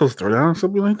East Coast Throwdown or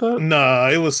something like that. No,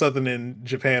 it was something in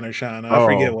Japan or China. I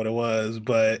forget what it was,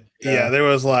 but yeah, there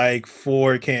was like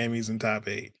 4 Cammies in top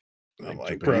 8. I'm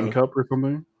like, Japan Cup or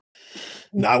something.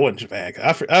 No, it wasn't Japan.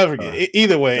 I forget.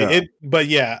 Either way, But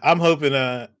yeah, I'm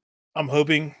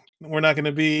hoping we're not going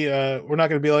to be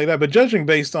like that. But judging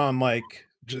based on like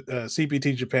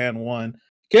CPT Japan 1,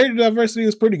 character diversity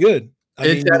is pretty good. I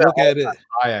mean, you look at it.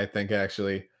 I think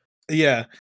actually. Yeah,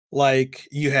 like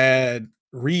you had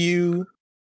Ryu,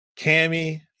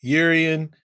 Cammy,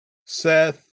 Urian,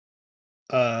 Seth,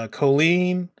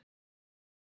 Colleen,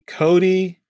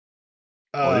 Cody.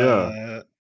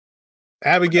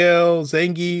 Abigail,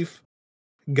 Zangief,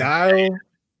 Guile,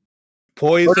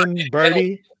 Poison,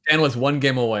 Birdie. Dan was 1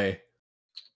 game away.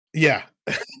 Yeah.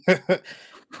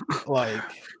 Like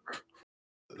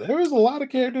there was a lot of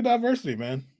character diversity,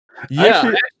 man. Yeah,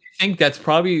 I think that's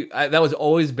probably that was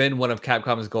always been one of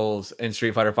Capcom's goals in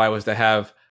Street Fighter V was to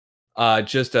have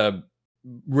just a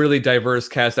really diverse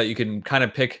cast that you can kind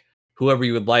of pick whoever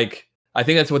you would like. I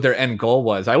think that's what their end goal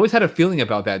was. I always had a feeling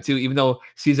about that too, even though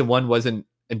season 1 wasn't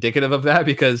indicative of that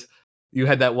because you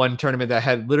had that one tournament that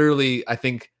had literally, I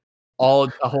think, a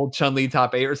whole Chun-Li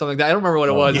top 8 or something like that. I don't remember what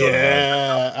it was.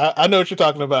 Yeah, I know what you're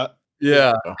talking about.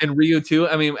 Yeah, and Ryu too.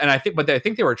 I mean, and I think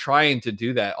they were trying to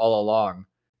do that all along.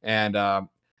 And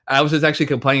I was just actually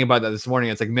complaining about that this morning.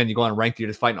 It's like, man, you go on ranked, you're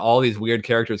just fighting all these weird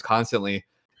characters constantly.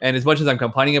 And as much as I'm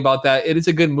complaining about that, it is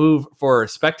a good move for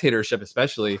spectatorship,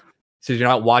 especially. So you're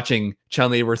not watching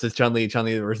Chun-Li versus Chun-Li,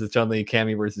 Chun-Li versus Chun-Li,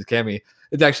 Cammy versus Cammy.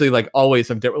 It's actually like always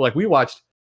some different. Like we watched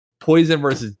Poison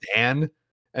versus Dan,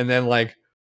 and then like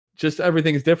just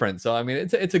everything's different. So I mean,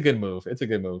 it's a good move. It's a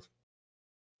good move.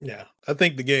 Yeah, I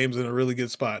think the game's in a really good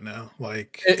spot now.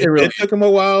 Like it took them a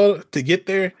while to get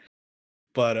there,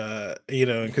 but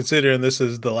and considering this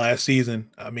is the last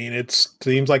season, I mean, it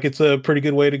seems like it's a pretty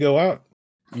good way to go out.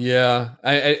 Yeah,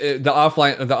 the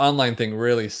online thing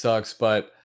really sucks,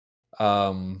 but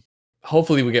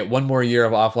hopefully we get one more year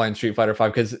of offline Street Fighter V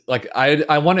because like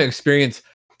I want to experience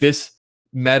this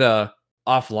meta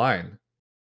offline.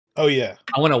 Oh yeah,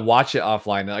 I want to watch it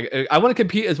offline. Like I want to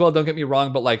compete as well. Don't get me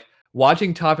wrong, but like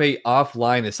watching top 8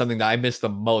 offline is something that I miss the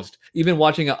most. Even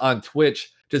watching it on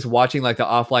Twitch, just watching like the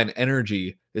offline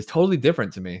energy is totally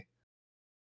different to me.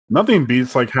 Nothing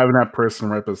beats like having that person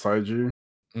right beside you.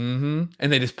 And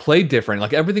they just play different.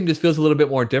 Like everything just feels a little bit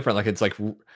more different. Like it's like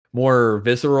more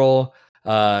visceral.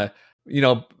 Someone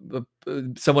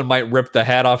might rip the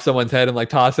hat off someone's head and like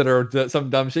toss it or some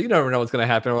dumb shit. You never know what's gonna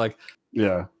happen. Or like,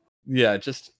 yeah.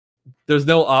 Just there's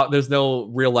no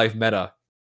real life meta.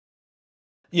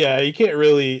 Yeah, you can't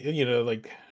really,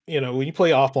 when you play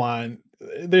offline,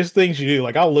 there's things you do.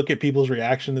 Like I'll look at people's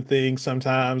reaction to things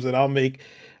sometimes, and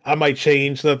I might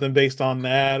change something based on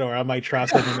that, or I might try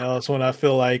something else when I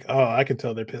feel like, oh, I can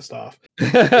tell they're pissed off.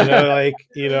 I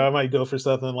might go for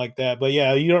something like that. But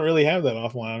yeah, you don't really have that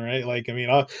offline, right? Like, I mean,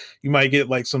 you might get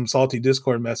like some salty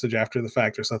Discord message after the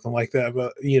fact or something like that.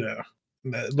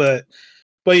 But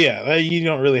but yeah, you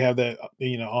don't really have that,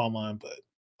 online. But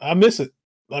I miss it.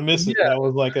 I miss it. That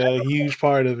was like a huge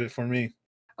part of it for me.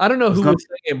 I don't know who was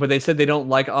saying it, but they said they don't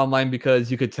like online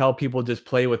because you could tell people just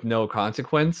play with no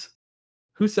consequence.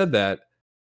 Who said that?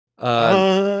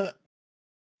 I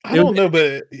don't know,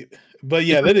 but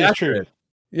yeah, that is true.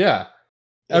 Yeah.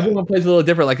 Everyone plays a little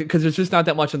different, like because there's just not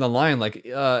that much on the line. Like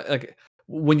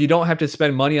when you don't have to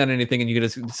spend money on anything and you can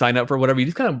just sign up for whatever, you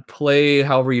just kind of play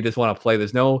however you just want to play.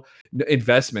 There's no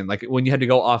investment. Like when you had to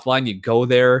go offline, you go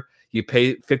there, you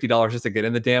pay $50 just to get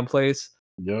in the damn place.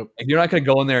 Yep. And you're not going to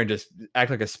go in there and just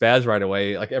act like a spaz right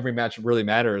away. Like every match really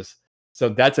matters. So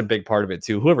that's a big part of it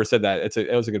too. Whoever said that,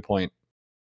 it was a good point.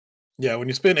 Yeah, when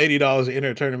you spend $80 to enter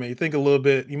a tournament, you think a little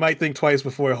bit. You might think twice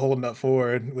before holding up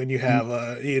forward when you have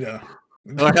 10%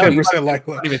 likelihood.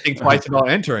 Don't even think twice about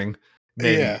entering.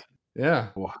 Maybe. Yeah.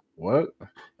 What?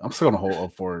 I'm still gonna hold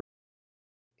up for it.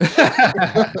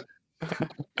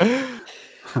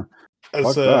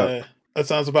 That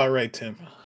sounds about right, Tim.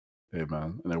 Hey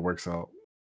man, and it works out.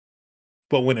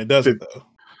 But when it doesn't, though,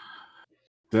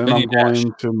 then I'm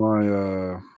going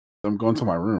to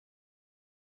my room.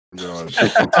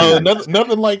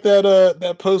 Nothing like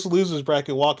that post losers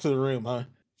bracket walk to the room, huh?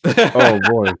 Oh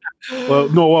boy.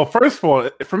 Well, first of all,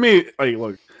 for me, like,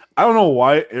 look, I don't know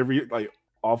why every like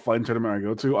offline tournament I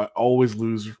go to, I always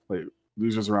lose like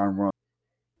losers round one,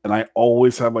 and I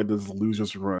always have like this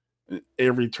losers run in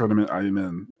every tournament I'm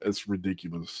in. It's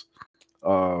ridiculous.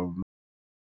 I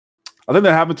think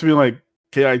that happened to me like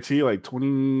KIT like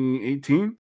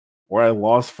 2018, where I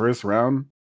lost first round.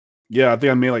 Yeah, I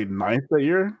think I made like 9th that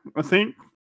year, I think.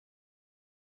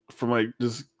 From like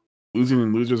just losing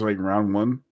and losers like round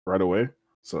one right away.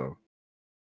 So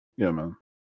yeah, man.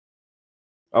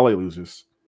 I like losers.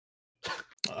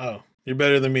 Oh, you're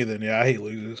better than me then. Yeah, I hate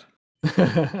losers.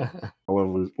 I love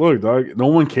losers. Look, dog, no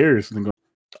one cares.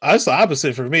 That's the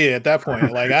opposite for me at that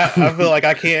point. Like I feel like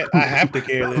I have to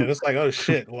care then. It's like, oh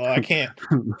shit. Well, I can't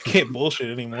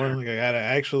bullshit anymore. Like I gotta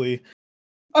actually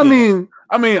I mean,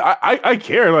 I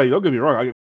care. Like, don't get me wrong,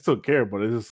 I still care, but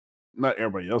it's just not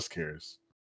everybody else cares.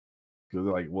 Because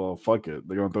they're like, well, fuck it,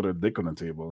 they're gonna throw their dick on the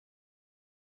table.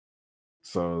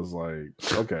 So it's like,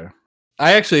 okay.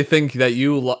 I actually think that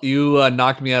you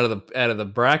knocked me out of the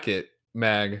bracket,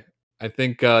 Mag. I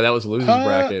think that was losers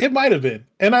bracket. It might have been,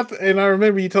 and I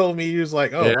remember you told me, you was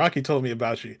like, "Oh, yeah. Rocky told me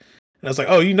about you," and I was like,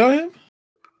 "Oh, you know him?"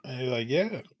 And you're like,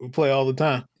 "Yeah, we play all the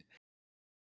time."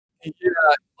 Yeah.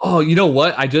 Oh, you know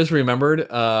what? I just remembered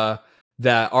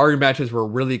that our matches were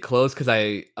really close because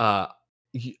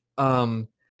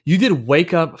you did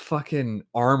wake up fucking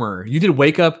armor. You did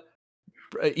wake up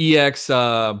EX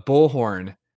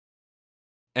bullhorn,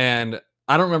 and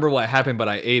I don't remember what happened, but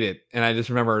I ate it, and I just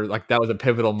remember like that was a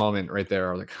pivotal moment right there.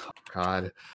 I was like, oh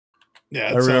god,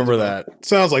 yeah, I remember that.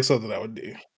 Sounds like something I would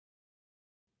do.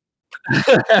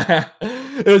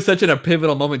 It was such a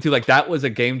pivotal moment too. Like that was a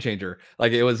game changer.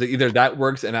 Like it was either that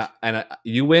works and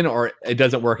you win, or it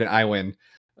doesn't work and I win.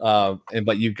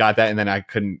 But you got that, and then I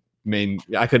couldn't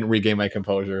regain my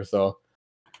composure. So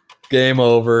game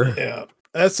over. Yeah,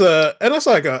 that's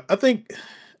like I think.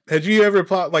 Had you ever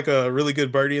plot like a really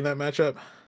good birdie in that matchup?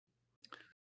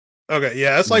 Okay,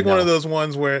 yeah, it's like one of those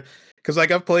ones where, because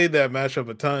like I've played that matchup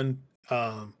a ton,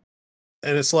 and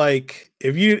it's like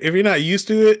if you're not used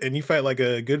to it and you fight like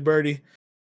a good birdie,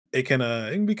 it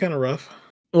can be kind of rough.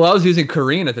 Well, I was using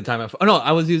Korean at the time.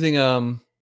 I was using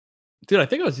dude, I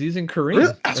think I was using Korean.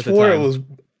 Really? I swore it was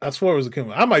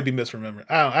Akuma. I might be misremembering.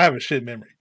 I have a shit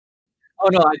memory. Oh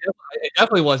no, it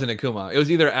definitely wasn't Akuma. It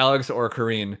was either Alex or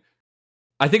Korean.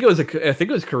 I think it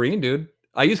was Korean, dude.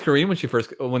 I used Korean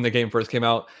when the game first came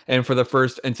out, and for the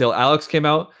first until Alex came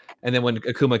out, and then when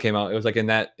Akuma came out, it was like in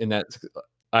that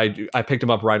I picked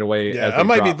him up right away. Yeah, I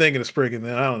might be thinking of Spriggan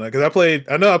then. I don't know, because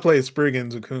I played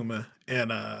Spriggan's Akuma,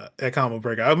 and at Combo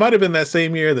Breaker. It might have been that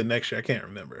same year, or the next year. I can't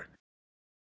remember.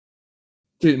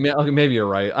 Dude, maybe you're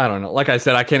right. I don't know. Like I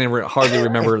said, I can't even hardly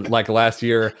remember like last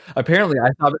year. Apparently,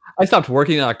 I stopped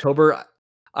working in October.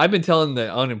 I've been telling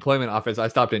the unemployment office I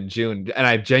stopped in June, and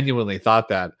I genuinely thought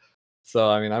that. So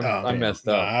I mean, I'm messed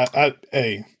up.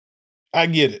 Hey, I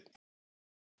get it.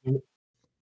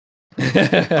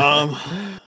 All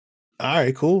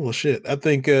right, cool. Well, shit. I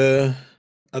think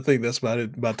that's about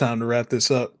it. About time to wrap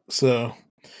this up. So,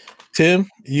 Tim,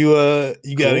 you got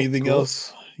Cool, anything cool.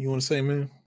 else you want to say, man?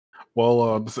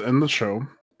 Well, this is end the show,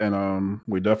 and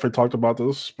we definitely talked about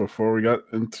this before we got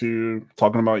into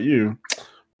talking about you.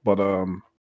 But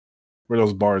where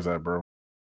those bars at, bro?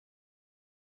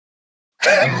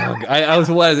 I was.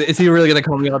 Is he really gonna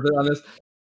call me out on this?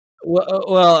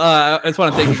 Well, I just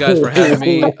want to thank you guys for having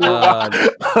me.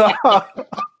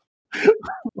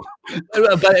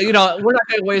 But you know, we're not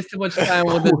gonna waste too much time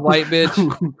with this white bitch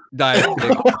diet. All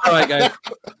right, guys.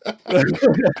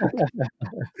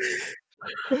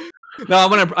 No,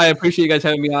 I appreciate you guys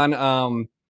having me on.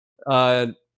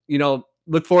 You know,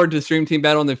 look forward to Stream Team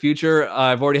Battle in the future.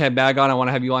 I've already had Mag on. I want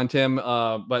to have you on, Tim.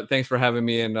 But thanks for having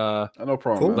me, and no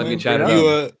problem. Cool, let me man. chat it You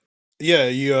up.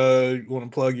 you want to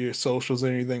plug your socials or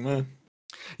anything, man?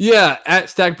 Yeah, at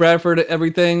Stack Bradford,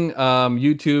 everything.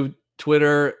 YouTube,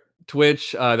 Twitter,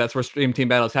 Twitch. That's where Stream Team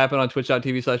Battles happen on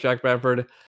twitch.tv/Stack Bradford.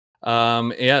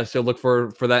 Yeah, so look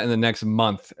for that in the next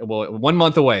month. Well, 1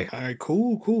 month away. All right,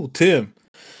 cool. Tim,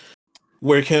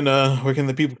 where can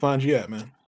the people find you at,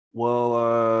 man?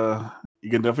 Well, you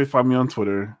can definitely find me on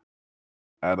Twitter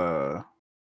at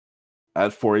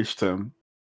 4HTim.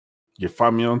 You can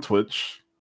find me on Twitch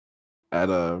at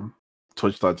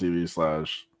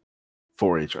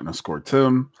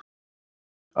twitch.tv/4H_Tim.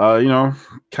 You know,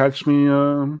 catch me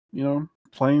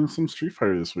playing some Street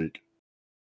Fighter this week.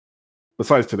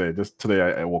 Besides today,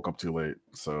 I woke up too late,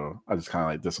 so I just kind of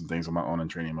like did some things on my own in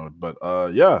training mode. But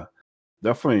yeah,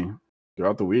 definitely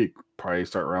throughout the week, probably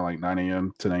start around like 9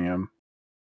 a.m., 10 a.m.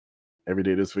 every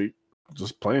day this week,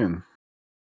 just playing.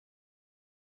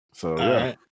 So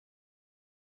yeah.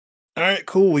 All right,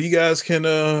 cool. Well, you guys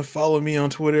can follow me on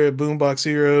Twitter at Boombox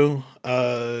Hero,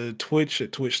 Twitch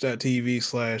at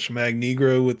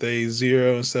twitch.tv/Magnegro with a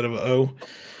 0 instead of an O.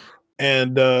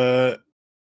 And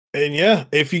yeah,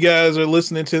 if you guys are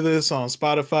listening to this on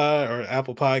Spotify or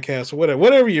Apple Podcasts or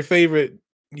whatever your favorite,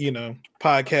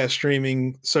 podcast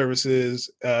streaming services,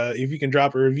 if you can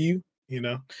drop a review,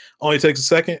 only takes a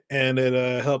second and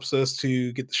it helps us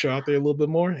to get the show out there a little bit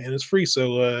more, and it's free.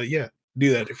 So yeah,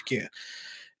 do that if you can.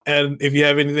 And if you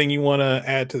have anything you want to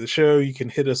add to the show, you can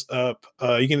hit us up.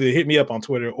 You can either hit me up on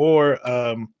Twitter, or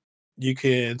you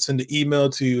can send an email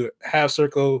to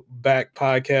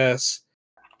halfcirclebackpodcast.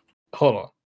 Hold on,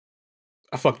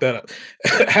 I fucked that up.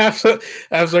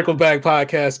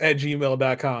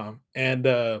 halfcirclebackpodcast@gmail.com. And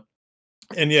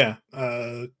yeah,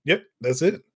 yep, that's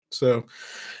it. So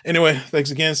anyway,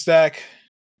 thanks again, Stack.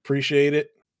 Appreciate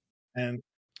it. And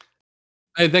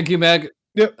hey, thank you, Meg.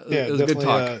 Yep, yeah, it was a good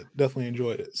talk. Definitely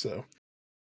enjoyed it. So,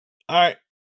 all right,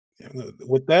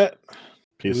 with that,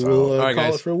 Peace we will out. All right, call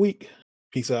guys. it for a week.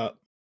 Peace out.